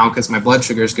eat now because my blood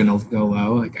sugar is going to go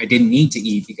low. I didn't need to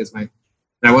eat because I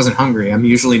wasn't hungry. I'm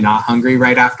usually not hungry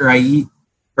right after I eat,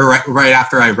 or right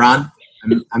after I run.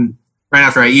 I'm right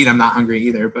after I eat, I'm not hungry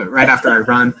either. But right after I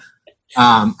run,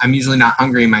 I'm usually not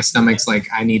hungry. My stomach's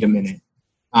I need a minute.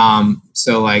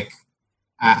 So I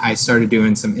started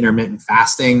doing some intermittent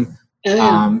fasting,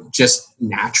 just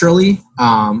naturally.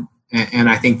 And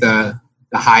I think the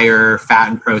higher fat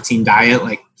and protein diet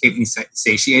kept me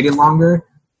satiated longer.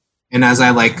 And as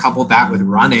I coupled that with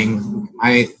running,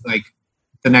 I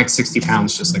the next 60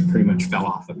 pounds just pretty much fell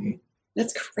off of me.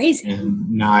 That's crazy. And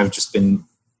now I've just been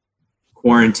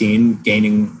quarantined,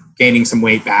 gaining some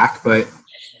weight back, but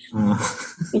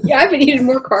yeah, I've been eating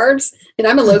more carbs, and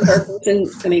I'm a low carb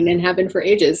person. And have been for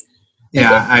ages.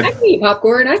 Yeah, I can eat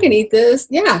popcorn. I can eat this.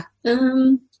 Yeah,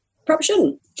 probably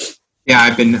shouldn't. Yeah,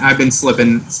 I've been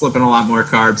slipping a lot more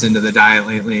carbs into the diet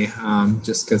lately,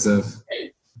 just because of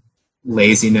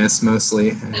laziness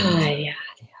mostly. Yeah.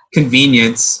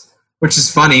 Convenience, which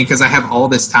is funny because I have all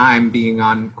this time being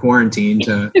on quarantine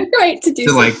to Right, to do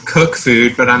to like cook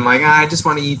food, but I'm like, I just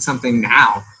want to eat something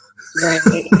now. right.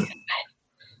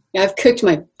 Yeah, I've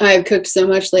cooked so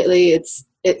much lately.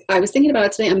 I was thinking about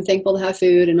it today. I'm thankful to have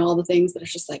food and all the things, but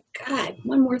it's just like, God,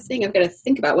 one more thing I've got to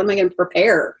think about. What am I going to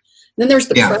prepare? And then there's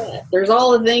the prep. There's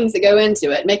all the things that go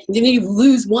into it. Then you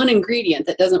lose one ingredient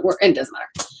that doesn't work, and it doesn't matter.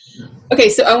 Okay,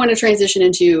 so I want to transition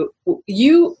into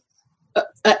you.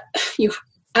 I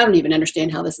don't even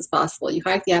understand how this is possible. You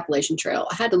hiked the Appalachian Trail.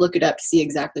 I had to look it up to see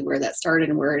exactly where that started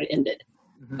and where it ended.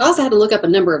 I also had to look up a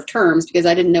number of terms because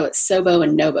I didn't know what SOBO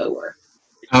and NOBO were.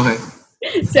 Okay.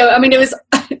 So, I mean,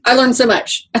 I learned so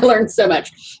much.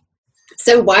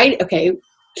 So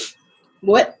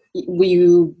what, will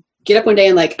you get up one day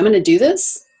and like, I'm going to do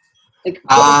this? Like,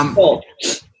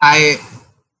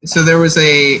 so there was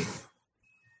a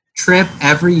trip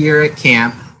every year at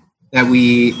camp that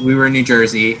we were in New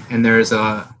Jersey, and there's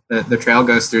the trail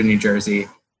goes through New Jersey,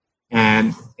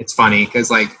 and it's funny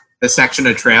because like the section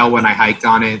of trail when I hiked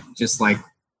on it, just like,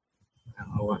 I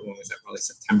don't know, what was that, probably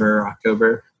September or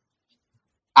October.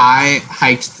 I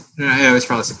hiked, it was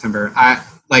probably September. I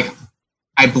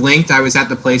blinked, I was at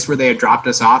the place where they had dropped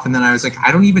us off, and then I was like,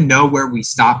 I don't even know where we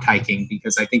stopped hiking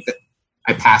because I think that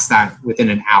I passed that within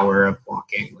an hour of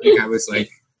walking. Like I was like,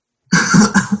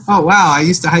 oh wow, I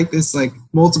used to hike this like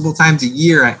multiple times a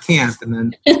year at camp, and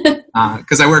then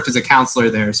because I worked as a counselor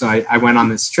there, so I went on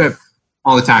this trip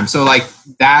all the time. So like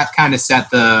that kind of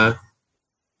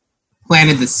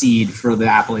planted the seed for the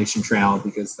Appalachian Trail,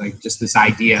 because like just this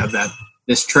idea that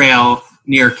this trail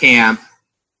near camp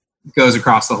goes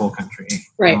across the whole country.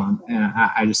 Right. And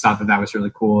I just thought that was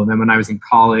really cool. And then when I was in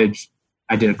college,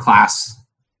 I did a class,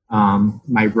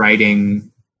 my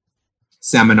writing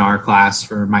seminar class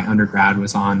for my undergrad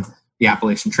was on the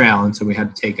Appalachian Trail. And so we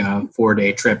had to take a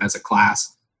 4-day trip as a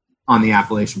class on the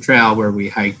Appalachian Trail where we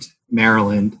hiked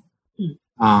Maryland.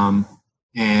 And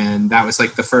that was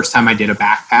like the first time I did a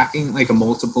backpacking, like a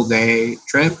multiple day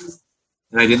trip.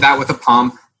 And I did that with a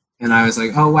pump. And I was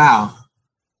like, oh, wow.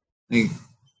 Like,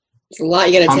 it's a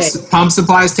lot you got to take. Pump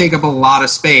supplies take up a lot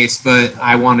of space, but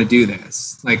I want to do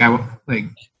this.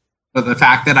 But the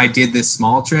fact that I did this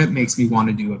small trip makes me want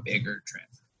to do a bigger trip.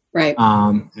 Right.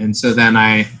 And so then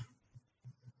I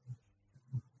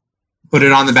put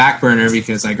it on the back burner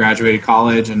because I graduated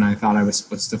college and I thought I was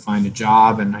supposed to find a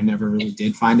job, and I never really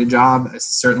did find a job.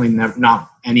 Certainly not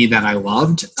any that I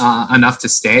loved enough to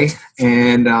stay.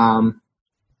 And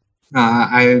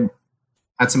I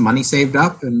had some money saved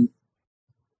up, and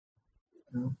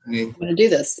I'm going to do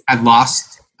this. I'd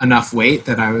lost enough weight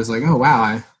that I was like, oh,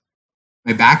 wow,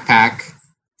 my backpack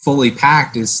fully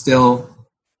packed is still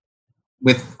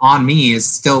on me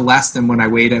is still less than when I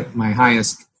weighed at my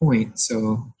highest point.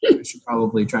 So I should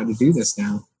probably try to do this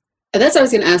now. That's what I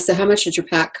was going to ask. So how much did your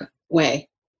pack weigh?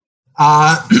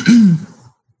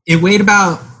 It weighed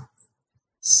about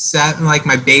like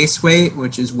my base weight,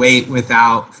 which is weight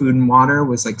without food and water,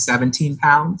 was like 17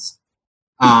 pounds.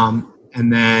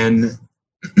 And then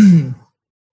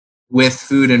with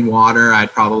food and water,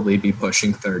 I'd probably be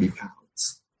pushing 30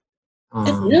 pounds.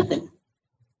 That's nothing.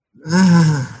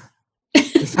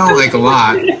 It felt like a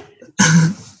lot.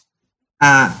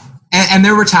 And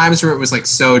there were times where it was like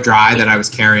so dry that I was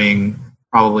carrying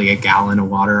probably a gallon of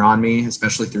water on me,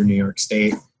 especially through New York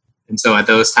State. And so at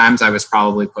those times I was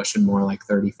probably pushing more like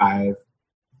 35.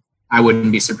 I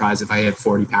wouldn't be surprised if I hit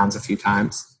 40 pounds a few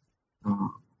times.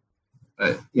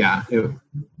 But yeah.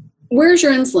 Where's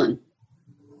your insulin?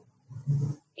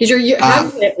 Because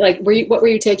what were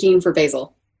you taking for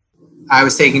basal? I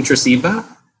was taking Tresiba.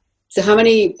 So how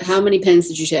many pens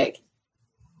did you take?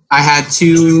 I had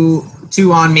two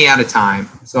on me at a time.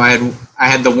 So I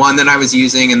had the one that I was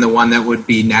using and the one that would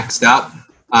be next up.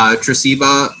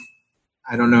 Tresiba,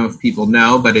 I don't know if people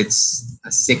know, but it's a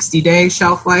 60-day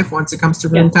shelf life once it comes to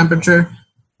room temperature,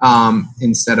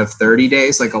 instead of 30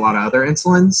 days like a lot of other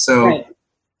insulins. So right.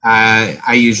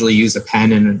 I usually use a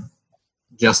pen in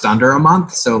just under a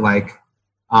month. So like,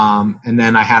 and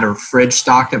then I had a fridge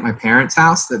stocked at my parents'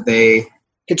 house that they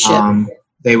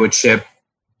would ship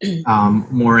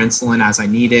more insulin as I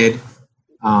needed.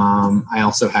 I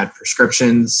also had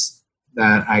prescriptions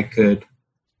that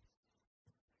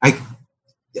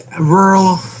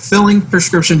filling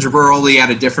prescriptions rurally at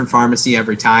a different pharmacy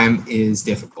every time is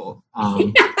difficult.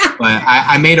 But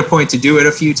I made a point to do it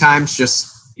a few times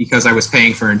just because I was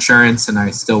paying for insurance and I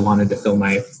still wanted to fill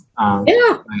my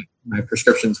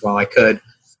prescriptions while I could.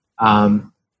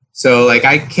 So like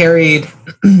I carried,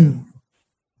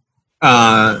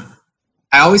 I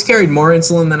always carried more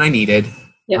insulin than I needed.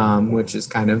 which is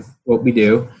kind of what we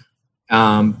do.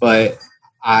 But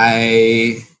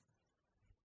I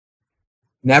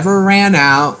never ran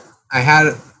out. I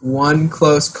had one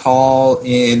close call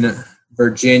in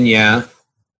Virginia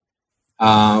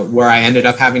where I ended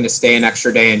up having to stay an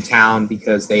extra day in town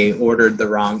because they ordered the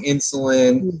wrong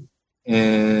insulin,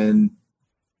 and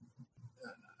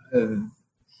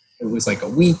it was like a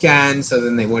weekend, so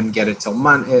then they wouldn't get it till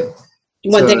Monday.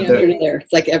 One thing after another.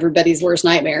 It's like everybody's worst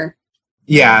nightmare.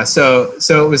 Yeah, so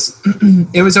it was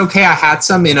it was okay. I had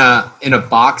some in a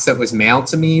box that was mailed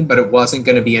to me, but it wasn't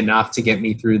going to be enough to get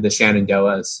me through the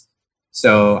Shenandoahs.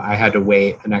 So I had to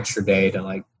wait an extra day to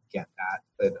like get that.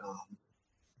 But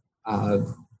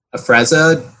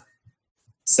Afrezza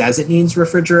says it needs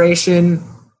refrigeration.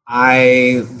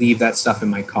 I leave that stuff in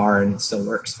my car and it still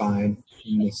works fine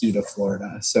in the heat of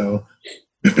Florida. So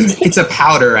it's a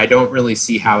powder. I don't really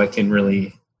see how it can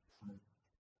really.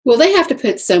 Well, they have to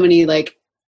put so many like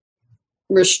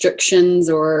restrictions,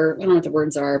 or I don't know what the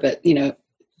words are, but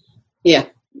yeah,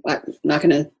 I'm not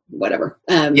gonna whatever.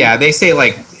 Yeah, they say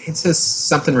like it says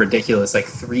something ridiculous, like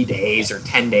 3 days or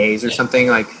 10 days or something.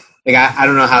 Like I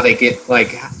don't know how they get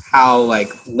like how like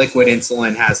liquid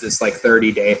insulin has this like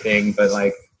 30-day thing, but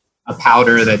like a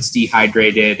powder that's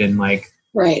dehydrated and like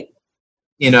right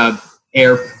in a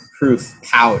airproof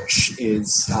pouch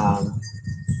is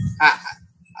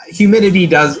humidity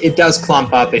does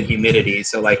clump up in humidity.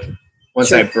 So like once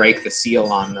Sure. I break the seal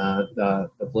on the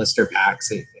blister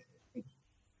packs,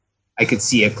 I could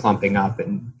see it clumping up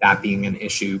and that being an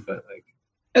issue. But like,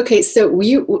 okay, so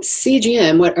you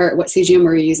CGM, what CGM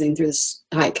were you using through this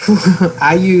hike?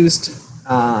 I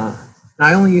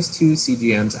only used 2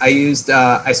 CGMs.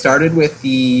 I started with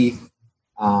the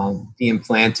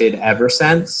implanted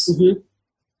Eversense. Mm-hmm.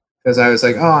 Because I was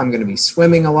like, oh, I'm going to be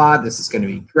swimming a lot. This is going to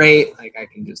be great. Like I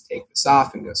can just take this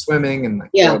off and go swimming and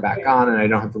like throw it back on, and I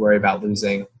don't have to worry about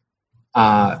losing.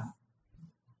 It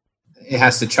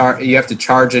has to charge. You have to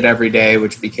charge it every day,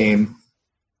 which became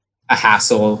a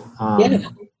hassle.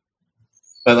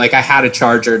 But like I had a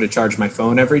charger to charge my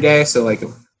phone every day, so like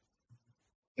it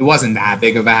wasn't that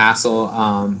big of a hassle.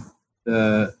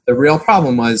 The real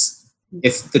problem was,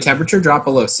 if the temperature dropped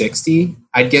below 60,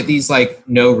 I'd get these like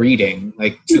no reading,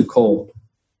 like too cold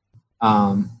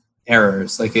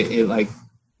errors. Like it like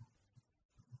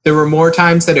there were more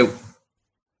times that it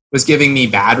was giving me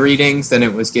bad readings than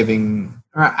it was giving.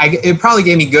 It probably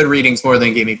gave me good readings more than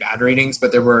it gave me bad readings,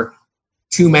 but there were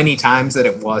too many times that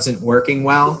it wasn't working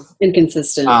well.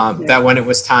 Inconsistent. That when it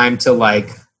was time to like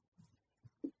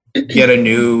get a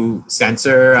new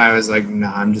sensor, I was like, no,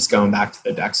 I'm just going back to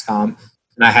the Dexcom.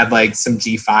 And I had like some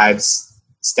G5s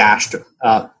stashed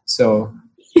up, so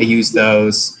I used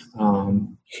those.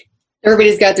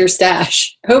 Everybody's got their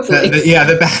stash. Hopefully,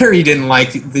 the battery didn't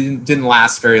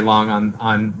last very long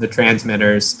on the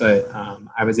transmitters, but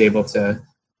I was able to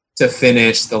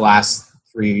finish the last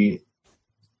three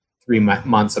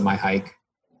months of my hike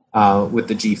with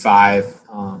the G5.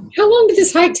 How long did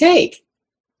this hike take?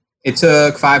 It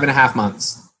took 5.5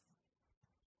 months.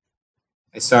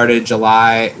 I started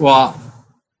July. Well,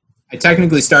 I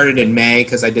technically started in May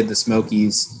because I did the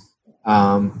Smokies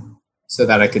so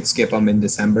that I could skip them in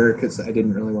December, because I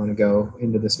didn't really want to go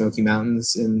into the Smoky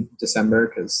Mountains in December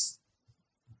because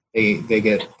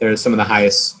they're some of the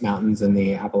highest mountains in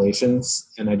the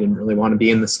Appalachians, and I didn't really want to be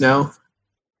in the snow.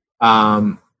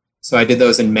 So I did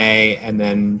those in May, and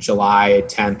then July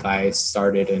 10th I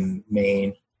started in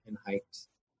Maine and hiked.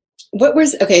 So I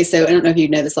don't know if you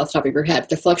know this off the top of your head,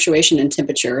 the fluctuation in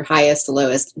temperature, highest to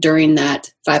lowest, during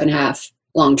that 5.5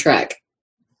 long trek?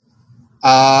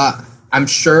 I'm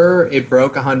sure it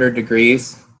broke 100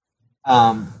 degrees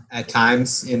at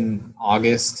times in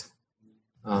August.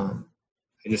 New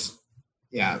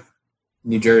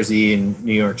Jersey and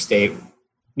New York State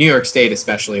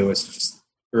especially was just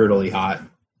brutally hot.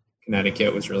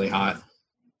 Connecticut was really hot.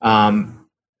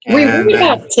 Were you worried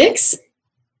about ticks?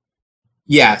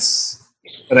 Yes,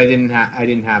 but I didn't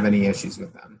have any issues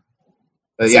with them.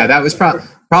 But yeah, that was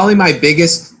probably my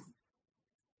biggest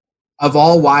of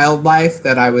all wildlife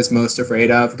that I was most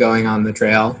afraid of going on the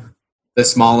trail. The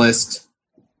smallest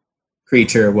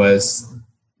creature was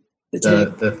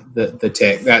the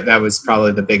tick. That was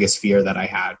probably the biggest fear that I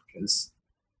had, because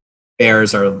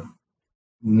bears are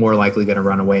more likely going to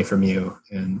run away from you,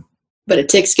 but a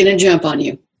tick's going to jump on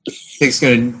you. Tick's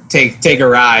going to take a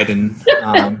ride, and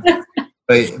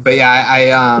but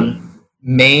yeah,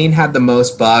 Maine had the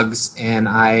most bugs, and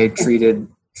I treated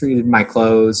my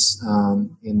clothes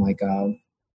in like a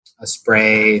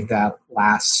spray that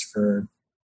lasts for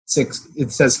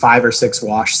 5 or 6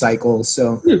 wash cycles.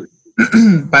 So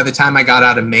by the time I got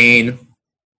out of Maine,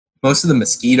 most of the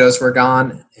mosquitoes were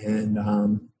gone, and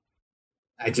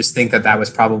I just think that was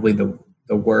probably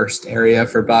the worst area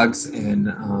for bugs.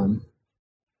 And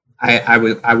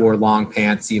I wore long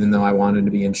pants even though I wanted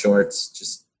to be in shorts,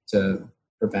 just to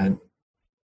prevent,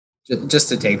 just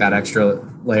to take that extra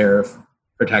layer of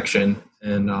protection.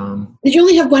 And did you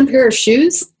only have one pair of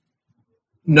shoes?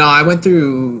 No, I went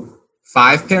through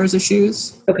 5 pairs of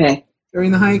shoes. Okay.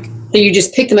 During the hike. So you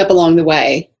just picked them up along the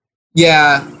way.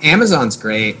 Yeah, Amazon's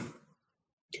great.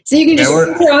 So you can just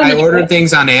I ordered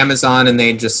things on Amazon and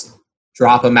they just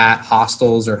drop them at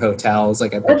hostels or hotels.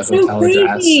 Like I put the hotel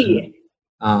address.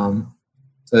 And,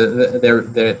 so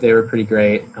they were pretty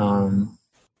great. Yeah.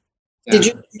 Did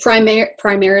you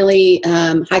primarily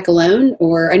hike alone,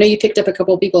 or I know you picked up a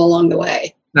couple of people along the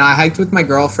way? No, I hiked with my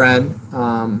girlfriend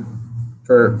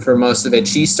for most of it.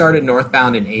 She started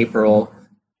northbound in April,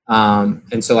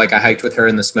 and so like I hiked with her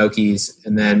in the Smokies,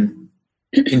 and then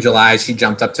in July she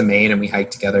jumped up to Maine and we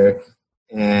hiked together.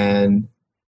 And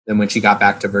then when she got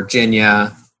back to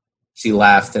Virginia, she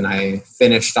left and I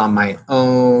finished on my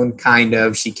own. Kind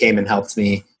of, she came and helped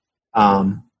me,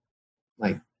 brought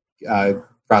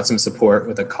some support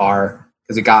with a car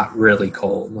because it got really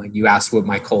cold. Like you asked what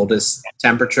my coldest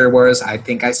temperature was. I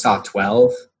think I saw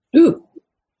 12. Ooh.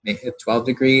 12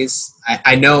 degrees.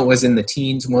 I know it was in the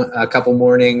teens a couple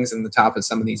mornings in the top of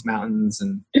some of these mountains,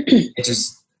 and it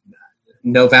just,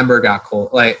 November got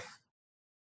cold. Like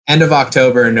end of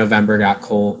October and November got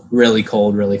cold, really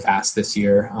fast this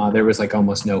year. There was like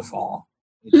almost no fall.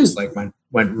 It just like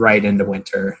went right into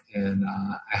winter, and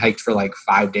I hiked for like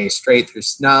 5 days straight through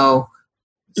snow.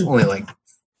 It's only like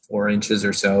 4 inches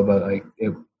or so, but like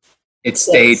it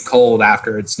stayed cold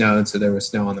after it snowed, so there was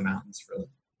snow on the mountains for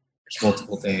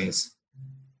multiple days.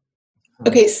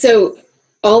 Okay, so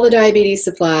all the diabetes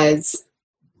supplies,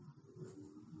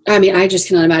 I mean, I just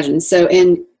cannot imagine. So,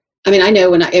 and I mean, I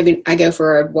know when I go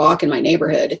for a walk in my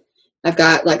neighborhood, I've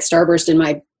got like Starburst in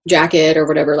my jacket or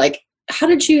whatever. Like, how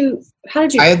did you?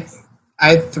 I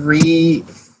had 3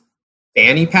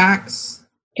 fanny packs.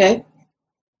 Okay.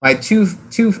 I had two.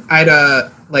 I had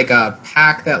a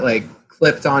pack that like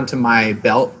clipped onto my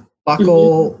belt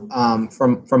buckle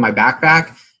from my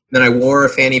backpack. And then I wore a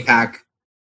fanny pack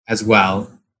as well.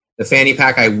 The fanny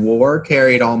pack I wore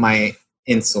carried all my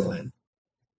insulin.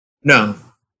 No,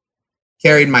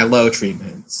 carried my low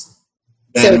treatments.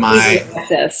 Then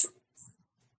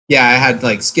yeah, I had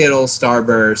like Skittles,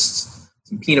 Starburst,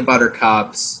 some peanut butter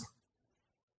cups,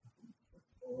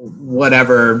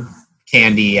 whatever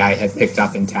candy I had picked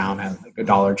up in town at like a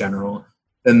Dollar General.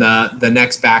 Then the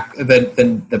next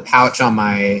the pouch on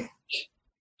my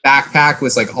backpack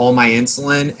was like all my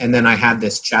insulin, and then I had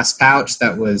this chest pouch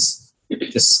that was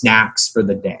just snacks for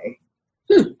the day.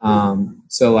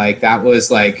 So like that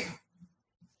was like,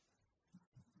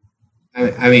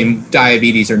 I mean,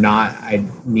 diabetes or not, I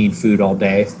need food all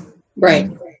day. Right.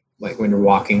 Like when you're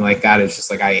walking like that, it's just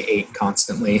like I ate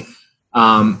constantly.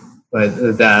 But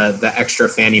the extra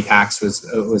fanny packs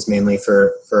was mainly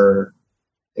for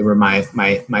they were my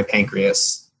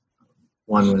pancreas.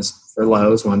 One was for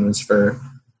lows, one was for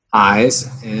highs,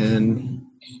 and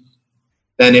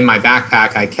then in my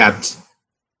backpack I kept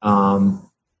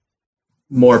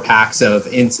more packs of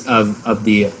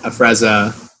the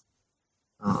Afrezza.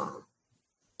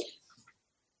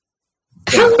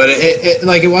 But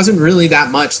it wasn't really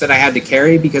that much that I had to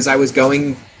carry because I was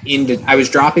dropping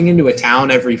into a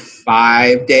town every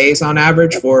 5 days on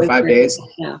average, 4 or 5 days.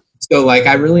 Yeah. So like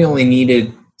I really only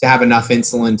needed to have enough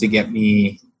insulin to get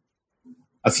me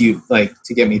to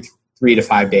get me 3 to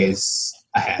 5 days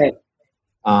ahead.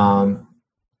 Right.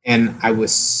 And I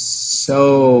was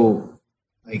so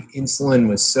like insulin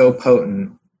was so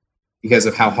potent because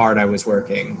of how hard I was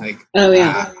working. Like, oh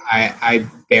yeah, I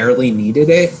barely needed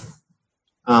it.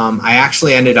 I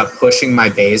actually ended up pushing my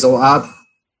basal up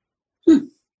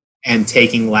and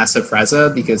taking less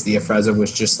Afrezza because the Afrezza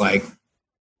was just like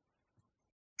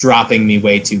dropping me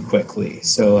way too quickly.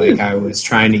 So like I was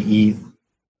trying to eat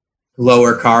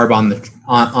lower carb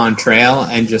on trail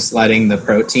and just letting the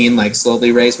protein like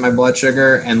slowly raise my blood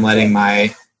sugar and letting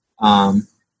my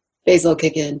basal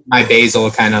kick in. My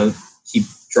basal kind of keep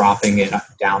dropping it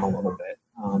down a little bit.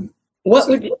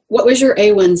 What was your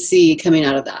A1C coming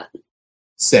out of that?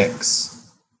 6.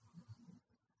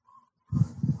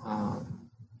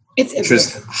 Which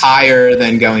was higher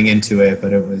than going into it,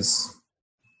 but it was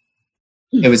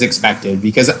expected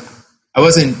because I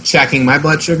wasn't checking my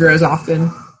blood sugar as often.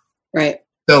 Right.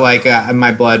 So like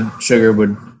my blood sugar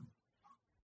would,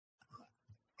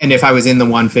 and if I was in the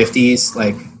 150s,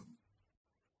 like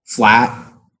flat,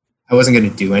 I wasn't going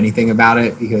to do anything about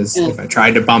it because if I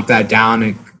tried to bump that down,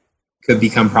 could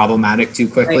become problematic too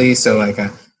quickly. Right. So like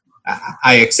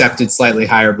I accepted slightly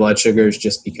higher blood sugars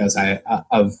just because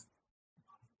of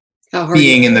How hard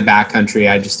being in the backcountry.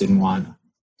 I just didn't want to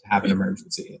have an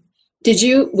emergency. Did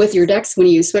you, with your Dex, when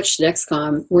you switched to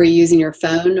Dexcom, were you using your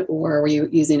phone or were you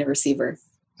using a receiver?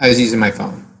 I was using my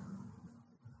phone.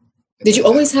 Did you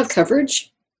always have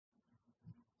coverage?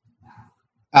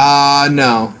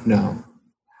 No.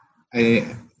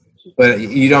 But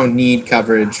you don't need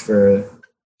coverage for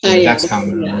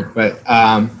Dexcom. Yeah. But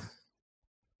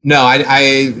no,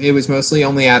 it was mostly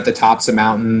only at the tops of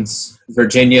mountains.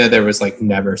 Virginia, there was like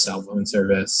never cell phone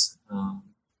service.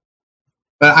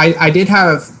 But I did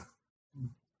have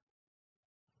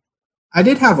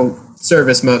a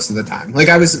service most of the time. Like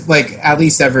I was like at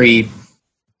least every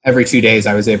 2 days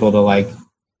I was able to like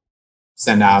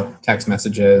send out text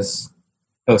messages,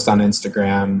 post on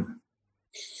Instagram.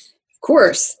 Of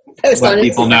course. Let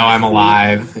people know I'm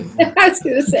alive. I was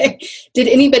going to say, did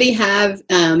anybody have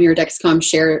your Dexcom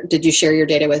share? Did you share your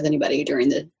data with anybody during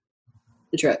the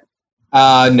trip?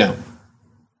 No.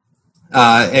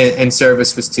 And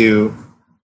service was too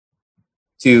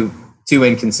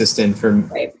inconsistent for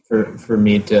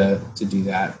me to do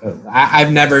that.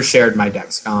 I've never shared my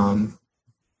Dexcom.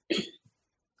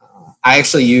 I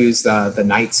actually use the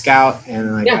Night Scout,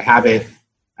 and like I have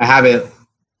it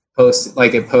post,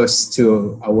 like it posts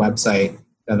to a website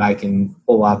that I can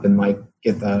pull up and like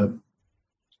get the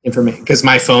information, because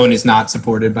my phone is not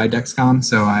supported by Dexcom,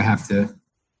 so I have to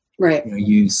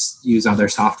use other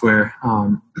software.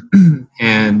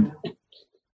 And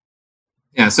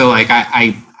yeah, so like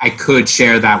I could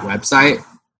share that website,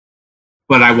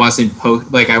 but I wasn't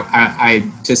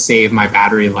I to save my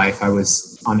battery life, I was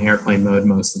on airplane mode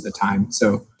most of the time.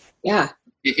 So yeah,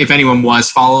 if anyone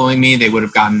was following me, they would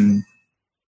have gotten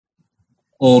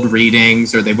old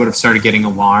readings, or they would have started getting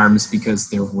alarms because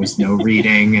there was no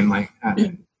reading, and like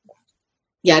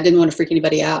yeah, I didn't want to freak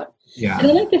anybody out. Yeah. And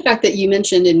I like the fact that you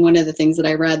mentioned in one of the things that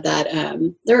I read that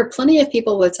there are plenty of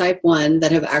people with type 1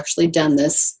 that have actually done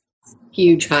this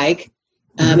huge hike.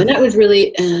 And that was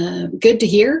really good to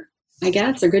hear, I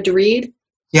guess, or good to read.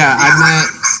 Yeah,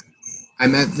 I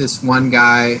met this one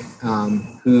guy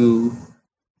who,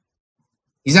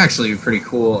 he's actually pretty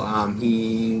cool.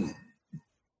 He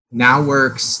now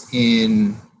works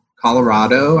in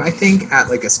Colorado, I think, at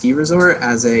like a ski resort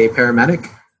as a paramedic.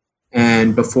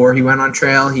 And before he went on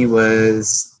trail, he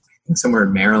was, I think, somewhere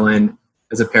in Maryland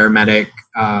as a paramedic,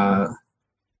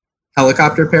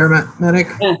 helicopter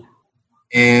paramedic. Yeah.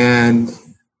 And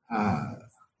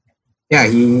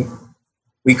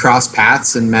we crossed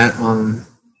paths and met on,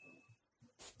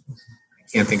 I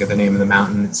can't think of the name of the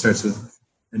mountain. It starts with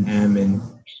an M, and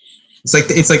it's like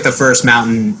the first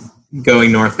mountain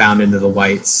going northbound into the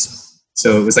Whites.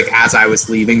 So it was like as I was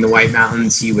leaving the White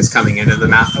Mountains, he was coming into the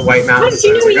White Mountains.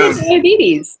 How did you know he has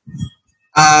diabetes?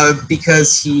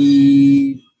 Because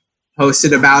he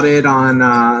posted about it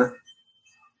on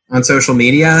social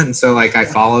media, and so like I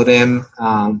followed him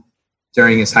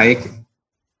during his hike.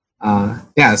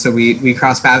 So we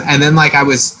crossed paths, and then like I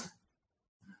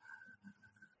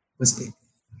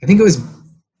think it was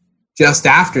just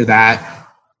after that,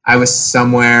 I was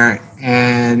somewhere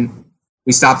and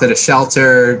we stopped at a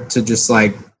shelter to just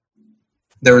like,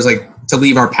 there was like to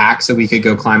leave our pack so we could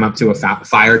go climb up to a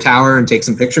fire tower and take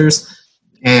some pictures.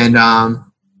 And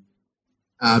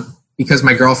because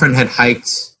my girlfriend had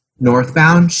hiked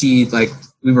northbound, we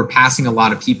were passing a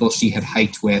lot of people she had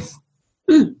hiked with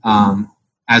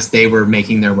as they were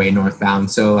making their way northbound.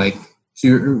 So like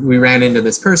we ran into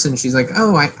this person. She's like,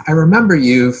 oh, I remember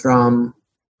you from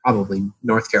probably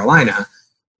North Carolina.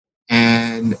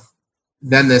 And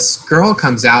then this girl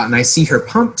comes out and I see her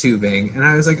pump tubing, and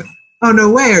I was like, oh, no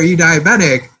way, are you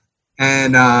diabetic?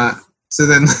 And so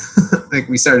then like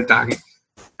we started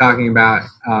talking about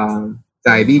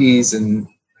diabetes, and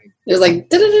it was like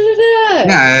da-da-da-da-da.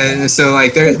 Yeah, and so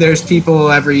like there's people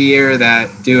every year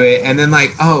that do it. And then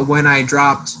like, when I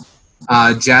dropped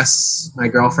Jess, my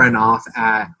girlfriend, off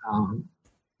at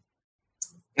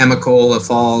Emmacola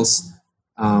Falls,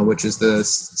 which is the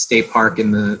state park in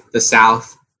the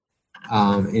south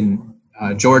in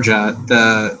Georgia,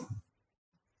 the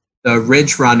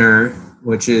Ridge Runner,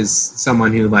 which is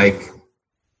someone who like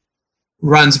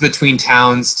runs between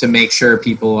towns to make sure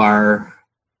to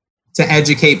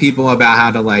educate people about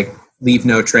how to like leave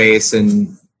no trace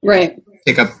and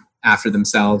pick up after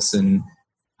themselves and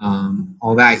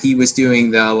all that. He was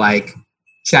doing the like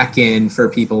check-in for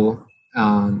people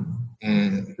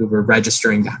and who were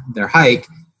registering their hike,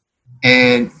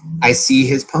 and I see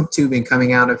his pump tubing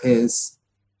coming out of his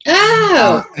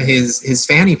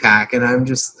fanny pack, and I'm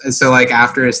just, so like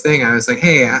after his thing, I was like,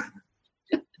 hey,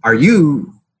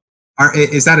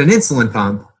 is that an insulin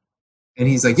pump? And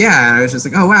he's like, yeah. And I was just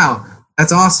like, oh, wow,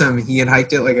 that's awesome. He had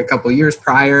hiked it like a couple years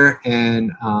prior.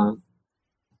 And,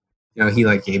 he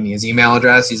like gave me his email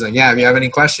address. He's like, yeah, if you have any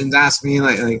questions, ask me,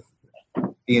 like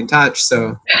be in touch.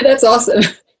 So that's awesome.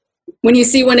 When you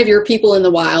see one of your people in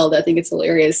the wild, I think it's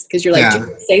hilarious because you're like, do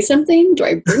I say something? Do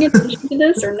I bring attention to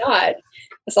this or not?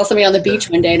 I saw somebody on the beach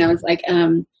one day and I was like,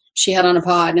 she had on a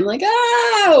pod and I'm like,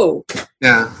 oh.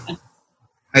 Yeah.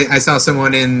 I saw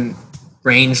someone in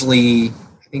Rangeley,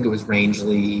 I think it was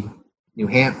Rangeley,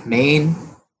 Maine.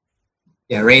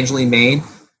 Yeah, Rangeley, Maine.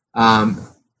 And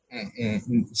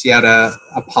she had a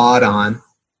pod on.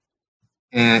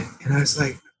 And I was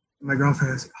like, my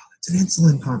girlfriend was like, oh, that's an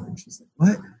insulin pump. And she's like,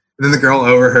 what? And then the girl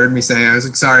overheard me say, I was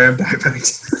like, sorry, I'm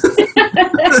diabetic.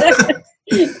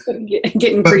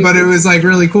 But it was like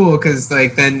really cool because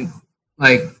like then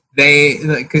like they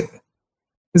like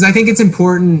because I think it's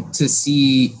important to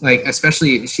see like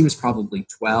especially she was probably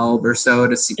 12 or so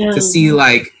to see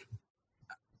like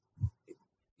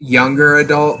younger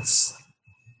adults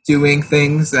doing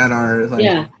things that are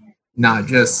like not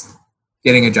just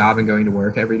getting a job and going to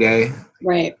work every day.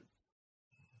 Right.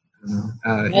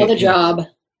 The job's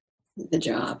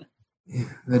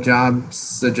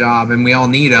the job, and we all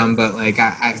need them. But like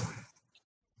I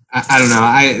don't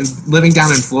know. Living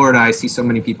down in Florida, I see so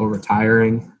many people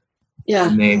retiring. Yeah,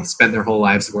 and they spent their whole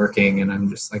lives working, and I'm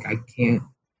just like, I can't.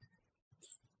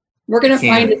 We're gonna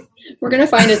find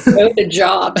us both a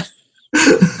job.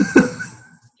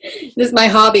 This is my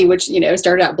hobby, which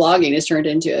started out blogging, has turned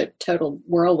into a total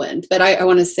whirlwind. But I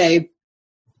want to say,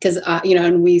 because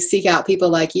and we seek out people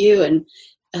like you, and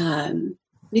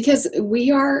because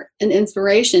we are an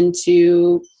inspiration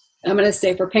to, I'm going to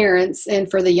say, for parents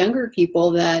and for the younger people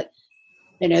that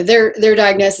their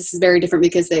diagnosis is very different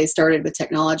because they started with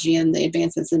technology and the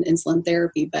advancements in insulin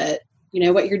therapy. But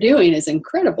what you're doing is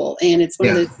incredible, and it's one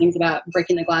of those things about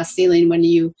breaking the glass ceiling when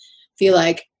you feel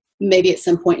like maybe at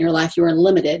some point in your life you are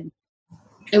limited.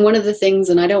 And one of the things,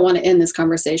 and I don't want to end this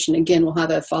conversation, again, we'll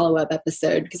have a follow-up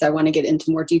episode because I want to get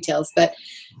into more details. But,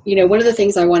 one of the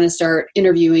things I want to start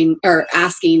interviewing or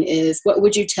asking is, what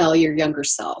would you tell your younger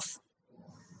self?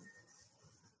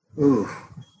 Ooh.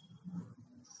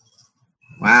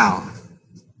 Wow.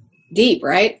 Deep,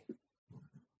 right?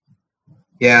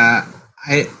 Yeah.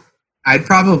 I'd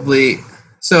probably,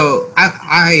 so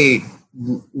I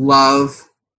love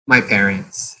my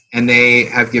parents. And they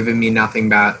have given me nothing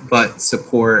but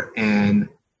support and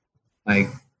like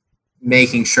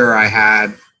making sure I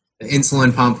had the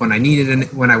insulin pump when I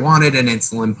needed when I wanted an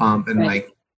insulin pump, and like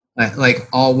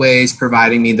always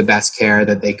providing me the best care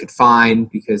that they could find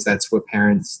because that's what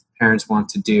parents want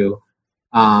to do.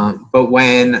 But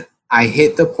when I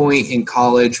hit the point in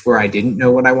college where I didn't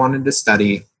know what I wanted to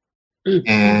study,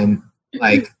 and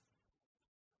like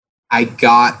I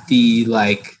got the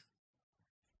like.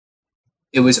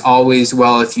 It was always,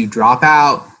 well, if you drop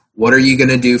out, what are you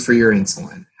going to do for your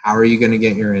insulin? How are you going to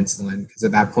get your insulin? Because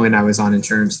at that point I was on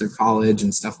insurance through college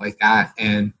and stuff like that.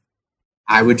 And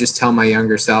I would just tell my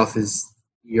younger self is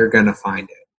you're going to find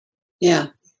it. Yeah.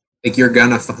 Like you're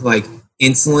going to, like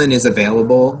insulin is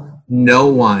available. No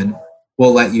one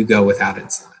will let you go without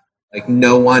insulin. Like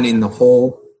no one in the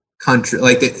whole country,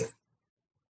 like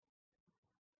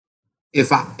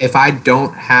if I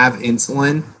don't have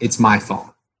insulin, it's my fault.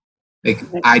 Like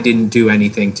I didn't do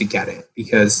anything to get it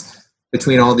because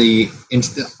between all the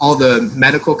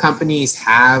medical companies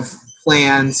have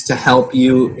plans to help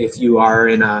you if you are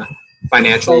in a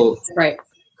financial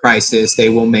crisis. They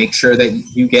will make sure that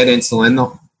you get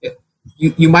insulin.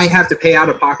 You might have to pay out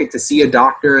of pocket to see a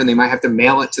doctor, and they might have to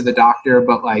mail it to the doctor,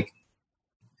 but like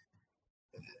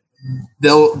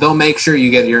they'll make sure you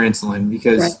get your insulin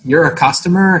because you're a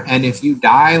customer, and if you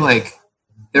die, like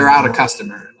they're out of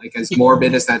customer. Like as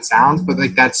morbid as that sounds, but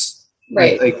like that's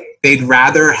like they'd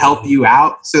rather help you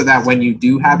out so that when you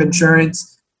do have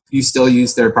insurance, you still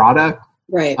use their product.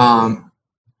 Right.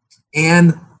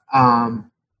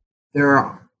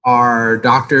 There are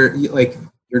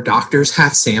your doctors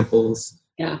have samples.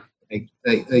 Yeah. I've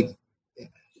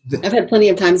had plenty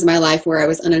of times in my life where I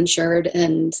was uninsured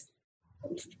and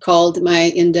called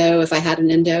my endo if I had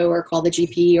an endo, or called the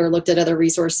GP, or looked at other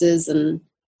resources, and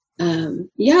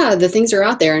the things are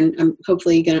out there, and I'm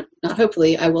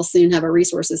I will soon have a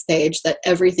resources page that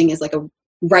everything is like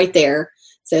right there.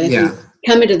 So if you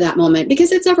come into that moment,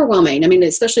 because it's overwhelming. I mean,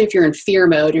 especially if you're in fear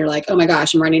mode and you're like, oh my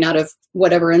gosh, I'm running out of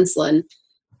whatever insulin,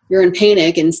 you're in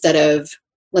panic instead of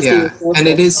let's be resourceful. And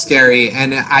it is scary.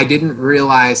 And I didn't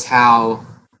realize how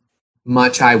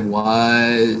much I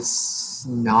was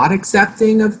not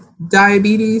accepting of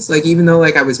diabetes. Like, even though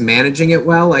like I was managing it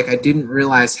well, like I didn't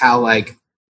realize how like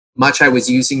much I was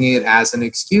using it as an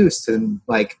excuse to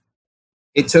like,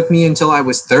 it took me until I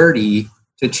was 30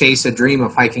 to chase a dream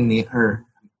of hiking well,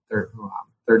 I'm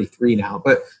 33 now,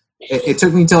 but it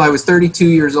took me until I was 33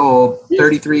 years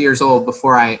old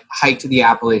before I hiked the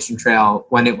Appalachian Trail,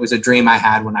 when it was a dream I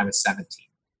had when I was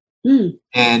 17.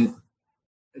 And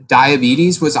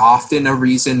diabetes was often a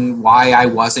reason why I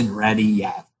wasn't ready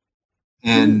yet.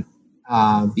 And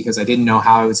because I didn't know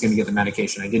how I was going to get the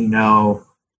medication. I didn't know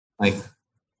like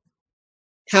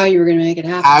how you were going to make it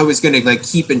happen. I was going to like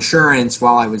keep insurance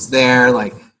while I was there.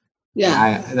 Like,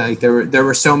 there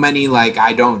were so many like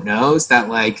I don't knows that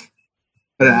like,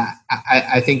 but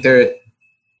I think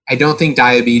I don't think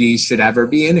diabetes should ever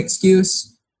be an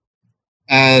excuse,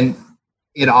 and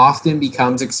it often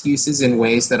becomes excuses in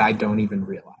ways that I don't even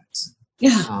realize.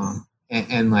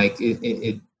 And like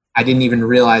I didn't even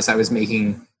realize I was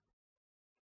making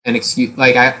an excuse.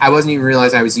 Like I wasn't even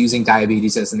realize I was using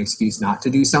diabetes as an excuse not to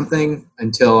do something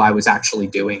until I was actually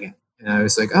doing it. And I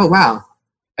was like, oh, wow,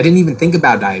 I didn't even think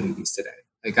about diabetes today.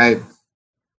 Like I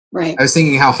was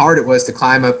thinking how hard it was to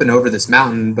climb up and over this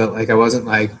mountain, but like, I wasn't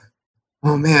like,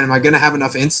 oh man, am I going to have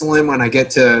enough insulin when I get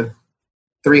to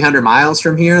 300 miles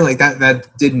from here? Like that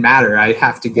didn't matter. I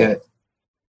have to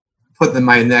put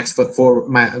my next foot forward.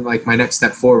 My next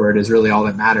step forward is really all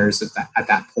that matters at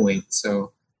that point.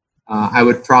 So I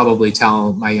would probably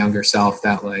tell my younger self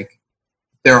that like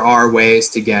there are ways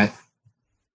to get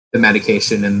the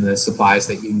medication and the supplies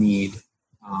that you need.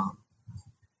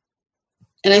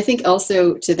 And I think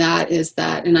also to that is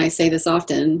that, and I say this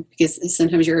often because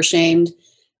sometimes you're ashamed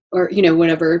or,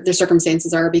 whatever the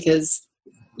circumstances are because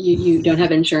you don't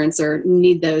have insurance or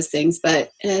need those things, but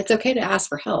it's okay to ask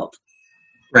for help.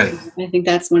 Right. I think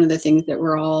that's one of the things that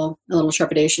we're all a little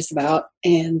trepidatious about.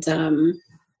 And,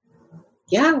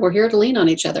 we're here to lean on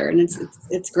each other, and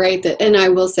it's great that, and I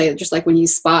will say, just like when you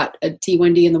spot a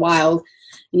T1D in the wild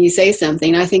and you say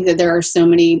something, I think that there are so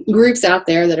many groups out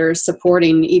there that are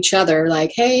supporting each other.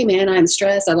 Like, hey man, I'm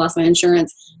stressed. I lost my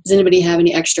insurance. Does anybody have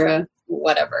any extra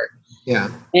whatever? Yeah.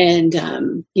 And,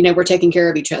 we're taking care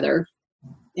of each other.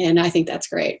 And I think that's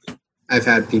great. I've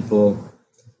had people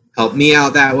help me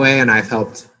out that way, and I've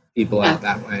helped people out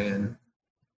that way. And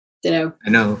ditto.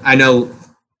 I know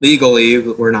legally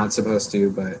we're not supposed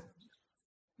to, but.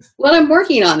 Well, I'm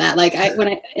working on that. Like when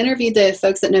I interviewed the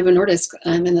folks at Novo Nordisk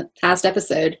in the past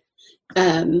episode,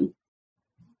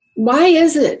 why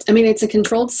is it? I mean, it's a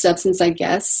controlled substance, I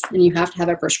guess, and you have to have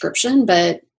a prescription,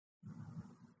 but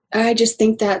I just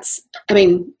think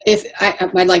if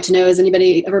I'd like to know, has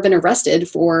anybody ever been arrested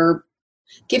for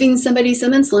giving somebody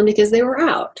some insulin because they were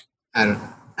out? I don't know.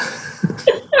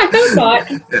 I hope not.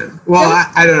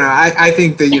 Well, I don't know. I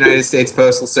think the United States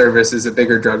Postal Service is a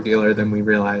bigger drug dealer than we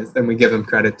realize, than we give them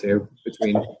credit to,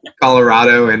 between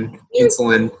Colorado and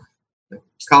insulin.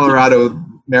 Colorado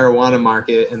marijuana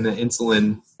market and the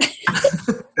insulin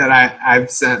that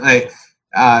I've sent.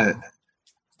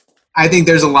 I think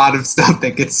there's a lot of stuff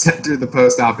that gets sent through the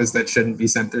post office that shouldn't be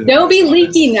sent through the Don't post be office.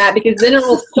 leaking that, because then it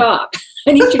will stop.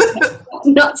 I need you to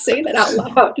not say that out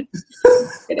loud.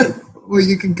 Well,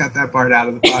 you can cut that part out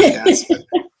of the podcast.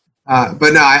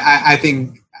 But no, I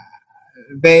think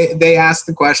they ask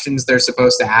the questions they're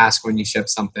supposed to ask when you ship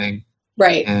something.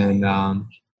 Right. And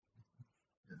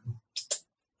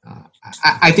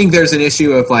I think there's an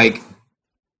issue of like,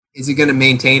 is it going to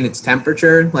maintain its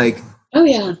temperature? Like, oh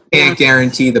yeah, can't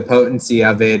guarantee the potency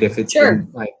of it if it's sure. been,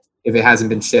 like, if it hasn't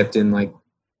been shipped in like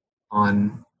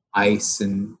on ice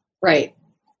and right.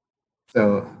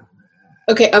 So.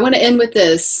 Okay, I want to end with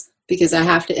this because I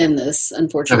have to end this,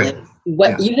 unfortunately.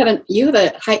 Okay. You have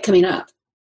a hike coming up?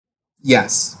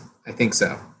 Yes, I think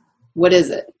so. What is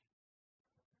it?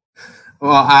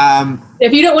 Well,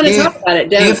 if you don't want to talk about it,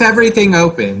 don't. If everything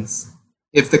opens,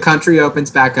 if the country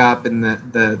opens back up and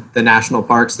the national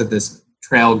parks that this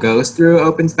trail goes through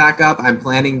opens back up, I'm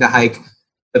planning to hike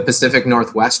the Pacific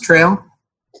Northwest Trail,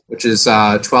 which is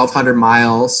 1,200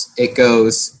 miles. It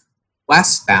goes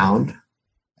westbound.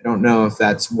 I don't know if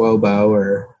that's WOBO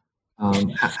or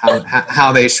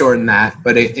how they shorten that,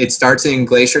 but it starts in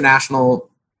Glacier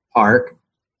National Park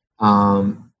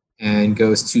and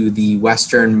goes to the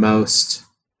westernmost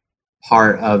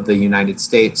part of the United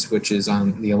States, which is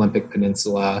on the Olympic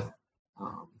Peninsula, a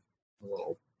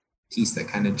little piece that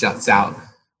kind of juts out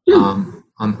on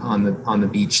the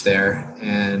beach there.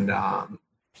 And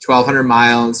 1,200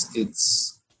 miles.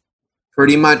 It's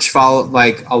pretty much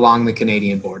along the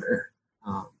Canadian border.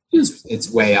 It's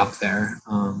way up there.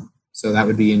 So that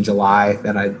would be in July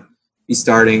that I'd be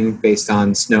starting based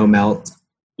on snow melt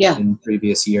Yeah. in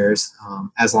previous years,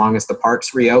 as long as the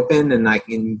parks reopen and I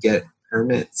can get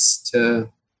permits to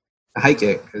hike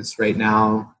it. Because right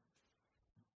now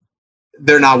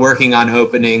they're not working on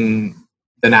opening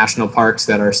the national parks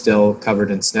that are still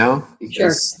covered in snow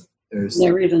because there's no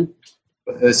reason.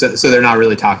 so they're not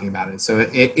really talking about it. So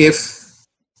it's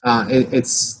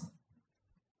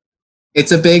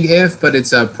a big if, but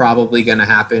it's probably going to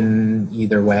happen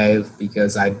either way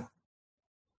because I'm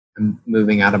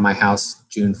moving out of my house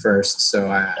June 1st. So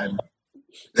I'm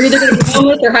You're either going to be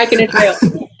homeless or hiking a trail.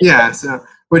 yeah. So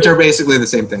which are basically the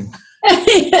same thing.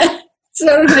 So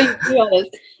I don't know how you do all this.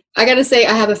 I got to say,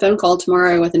 I have a phone call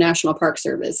tomorrow with the National Park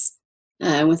Service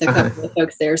with a couple of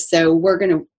folks there. So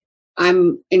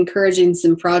I'm encouraging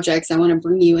some projects. I want to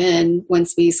bring you in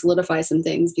once we solidify some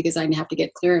things because I have to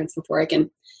get clearance before I can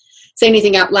say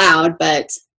anything out loud.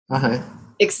 But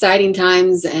exciting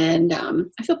times, and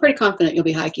I feel pretty confident you'll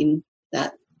be hiking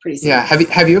that pretty soon. Yeah.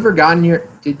 Have you ever gotten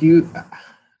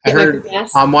I heard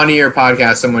on one of your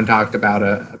podcasts someone talked about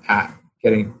a pack.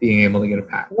 Being able to get a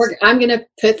pack. I'm going to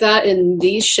put that in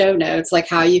these show notes, like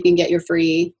how you can get your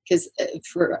free, because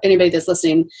for anybody that's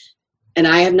listening, and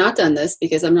I have not done this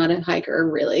because I'm not a hiker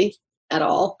really at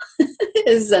all,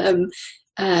 is you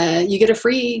get a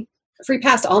free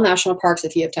pass to all national parks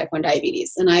if you have type 1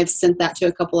 diabetes. And I've sent that to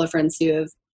a couple of friends who have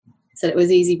said it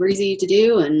was easy breezy to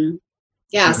do. And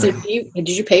yeah, so did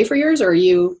you pay for yours, or are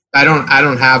you? I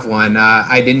don't have one.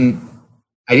 I didn't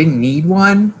need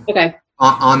one. Okay.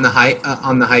 On the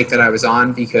hike that I was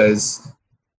on because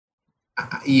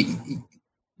the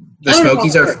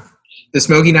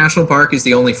Smoky National Park is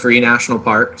the only free national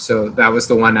park. So that was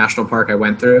the one national park I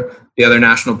went through. The other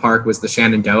national park was the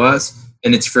Shenandoahs,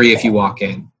 and it's free if you walk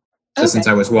in. So since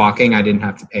I was walking, I didn't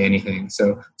have to pay anything.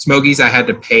 So Smokies, I had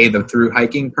to pay the through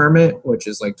hiking permit, which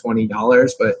is like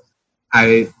 $20. But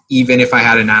even if I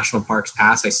had a national parks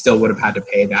pass, I still would have had to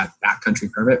pay that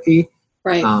backcountry permit fee.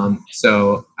 Right.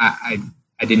 So I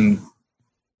didn't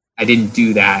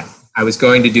do that. I was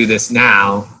going to do this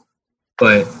now,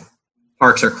 but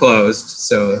parks are closed.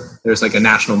 So there's like a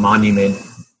national monument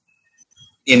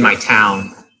in my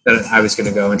town that I was going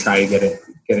to go and try to get it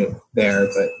there.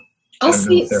 But I'll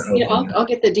see. I'll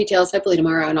get the details hopefully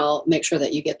tomorrow, and I'll make sure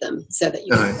that you get them so that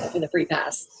you can get the free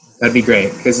pass. That'd be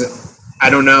great because I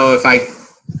don't know if I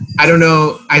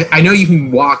know you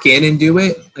can walk in and do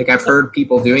it. Like I've heard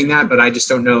people doing that, but I just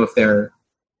don't know if they're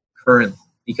current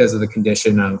because of the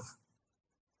condition of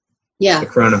the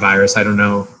coronavirus. I don't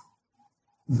know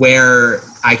where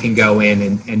I can go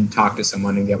in and talk to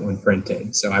someone and get one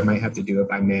printed. So I might have to do it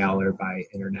by mail or by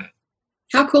internet.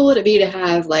 How cool would it be to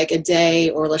have like a day,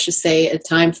 or let's just say a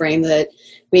time frame that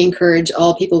we encourage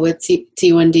all people with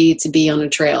T1D to be on a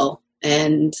trail,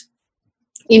 and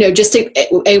just to,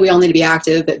 A, we all need to be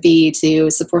active, but B,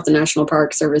 to support the National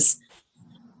Park Service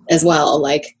as well.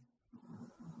 Like,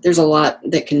 there's a lot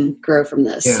that can grow from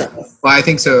this. Yeah. So. Well, I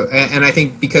think so. And I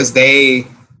think because they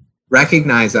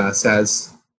recognize us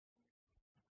as,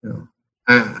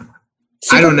 I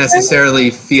don't necessarily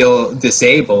feel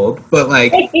disabled, but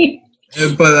like,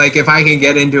 if I can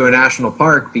get into a national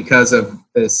park because of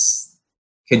this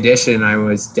condition I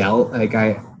was dealt, like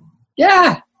I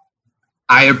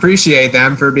appreciate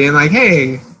them for being like,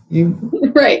 hey, you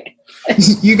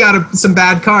you got some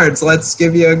bad cards. Let's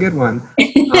give you a good one.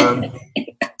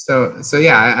 So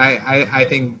yeah, I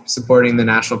think supporting the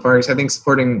national parks, I think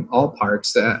supporting all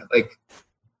parks,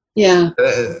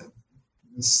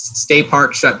 state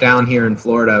park shut down here in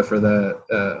Florida for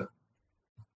the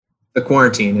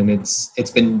quarantine, and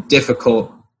it's been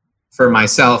difficult for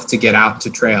myself to get out to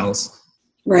trails.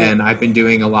 Right. And I've been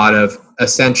doing a lot of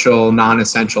essential,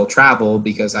 non-essential travel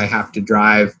because I have to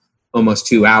drive almost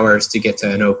 2 hours to get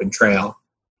to an open trail.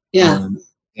 Yeah.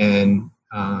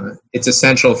 It's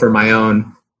essential for my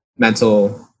own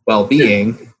mental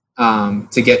well-being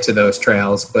to get to those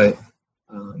trails. But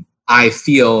I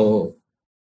feel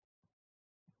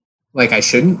like I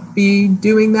shouldn't be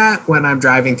doing that when I'm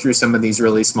driving through some of these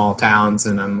really small towns.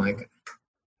 And I'm like,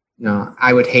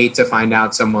 I would hate to find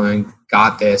out someone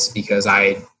got this because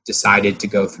I decided to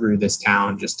go through this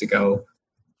town just to go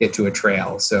get to a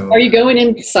trail. So are you going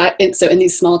inside? So in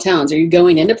these small towns, are you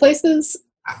going into places?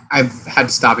 I've had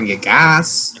to stop and get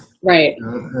gas. Right.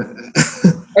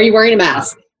 Are you wearing a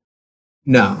mask?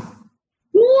 No.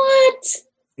 What?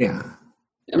 Yeah.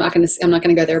 I'm not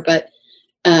gonna go there, but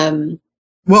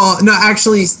well, no,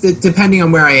 actually, depending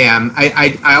on where I am,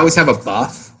 I always have a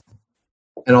buff,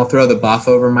 and I'll throw the buff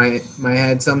over my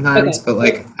head sometimes. Okay. But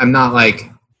like, I'm not like,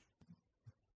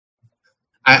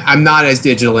 I'm not as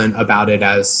vigilant about it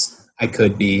as I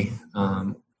could be.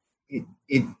 That's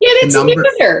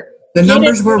better. The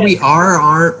numbers where we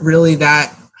aren't really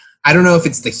that. I don't know if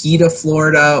it's the heat of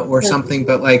Florida or something,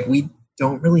 but like we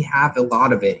don't really have a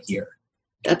lot of it here.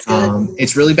 That's good.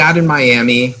 It's really bad in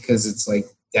Miami because it's like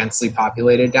densely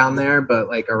populated down there, but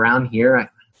like around here,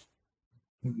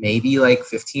 maybe like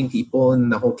 15 people in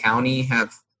the whole county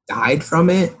have died from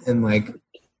it, and like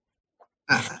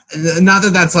not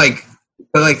that that's like,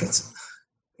 but like it's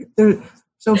there.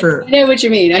 So for I know what you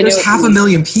mean. There's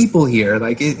 500,000 people here.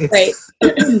 Like it's right.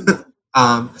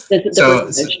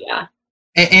 Yeah.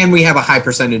 And we have a high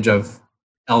percentage of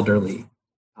elderly.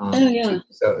 Yeah.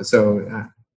 So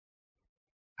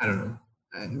I don't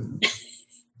know.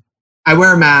 I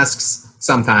wear masks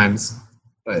sometimes,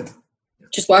 but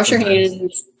just wash your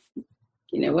hands.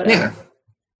 Whatever.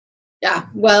 Yeah.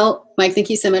 Well, Mike, thank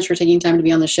you so much for taking time to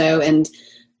be on the show. And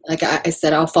like I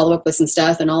said, I'll follow up with some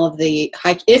stuff and all of the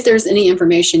hike. If there's any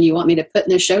information you want me to put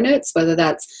in the show notes, whether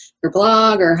that's your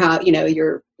blog or how,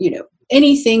 your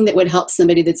anything that would help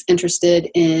somebody that's interested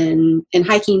in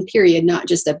hiking, period, not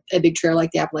just a big trail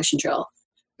like the Appalachian Trail.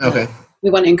 Okay. We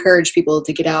want to encourage people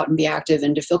to get out and be active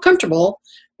and to feel comfortable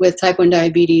with type 1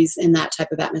 diabetes in that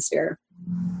type of atmosphere.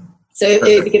 So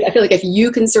because I feel like if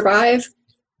you can survive,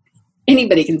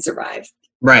 anybody can survive.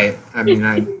 Right. I mean,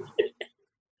 I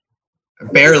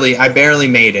barely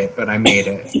made it, but I made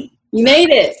it. You made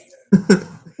it.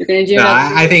 You're going to do it.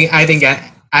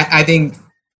 I think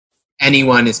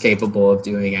anyone is capable of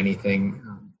doing anything.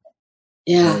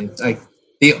 Yeah. Really. Like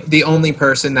the only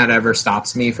person that ever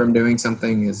stops me from doing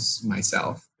something is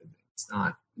myself. It's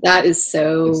not. That is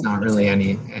so. It's not really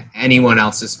anyone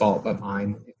else's fault but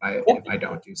mine if I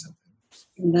don't do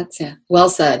something. That's well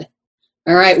said.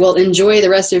 All right. Well, enjoy the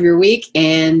rest of your week,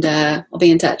 and I'll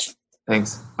be in touch.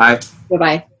 Thanks. Bye.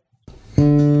 Bye-bye.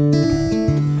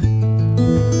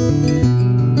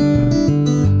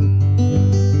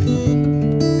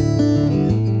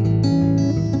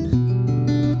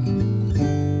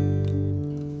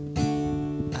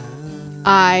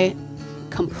 I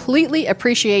completely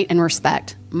appreciate and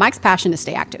respect Mike's passion to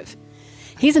stay active.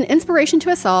 He's an inspiration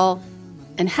to us all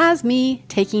and has me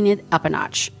taking it up a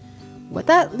notch. What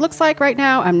that looks like right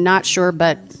now, I'm not sure,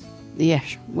 but yeah,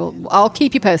 I'll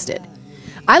keep you posted.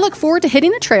 I look forward to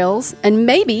hitting the trails, and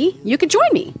maybe you could join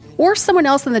me or someone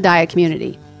else in the DIA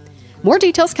community. More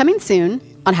details coming soon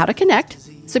on how to connect,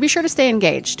 so be sure to stay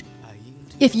engaged.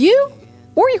 If you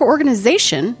or your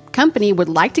organization, company would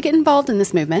like to get involved in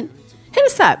this movement, hit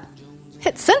us up.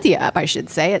 Hit Cynthia up, I should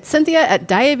say, at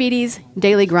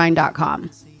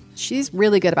cynthia@diabetesdailygrind.com. She's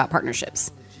really good about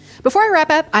partnerships. Before I wrap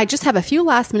up, I just have a few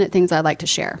last-minute things I'd like to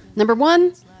share. Number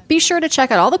one, be sure to check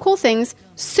out all the cool things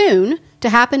soon to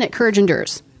happen at Courage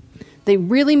Endures. They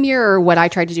really mirror what I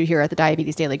tried to do here at the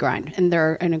Diabetes Daily Grind, and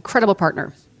they're an incredible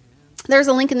partner. There's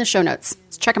a link in the show notes.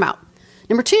 So check them out.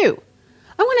 Number two,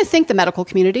 I want to thank the medical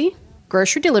community,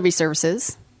 grocery delivery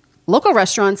services, local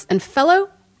restaurants, and fellow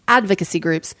advocacy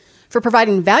groups for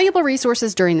providing valuable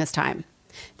resources during this time.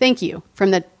 Thank you from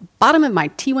the bottom of my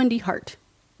T1D heart.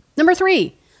 Number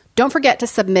three, don't forget to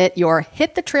submit your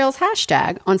Hit the Trails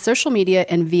hashtag on social media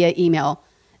and via email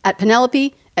at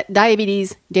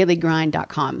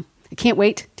Penelope@diabetesdailygrind.com. I can't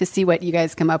wait to see what you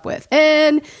guys come up with.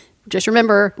 And just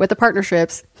remember, with the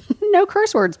partnerships, no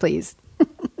curse words, please.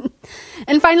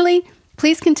 And finally,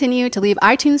 please continue to leave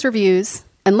iTunes reviews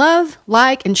and love,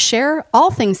 like, and share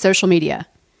all things social media.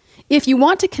 If you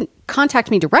want to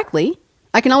contact me directly,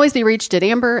 I can always be reached at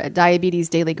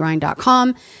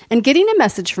amber@diabetesdailygrind.com, and getting a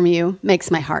message from you makes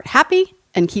my heart happy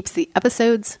and keeps the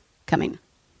episodes coming.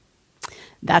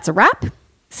 That's a wrap.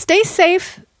 Stay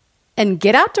safe and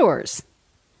get outdoors.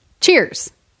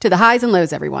 Cheers to the highs and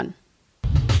lows, everyone.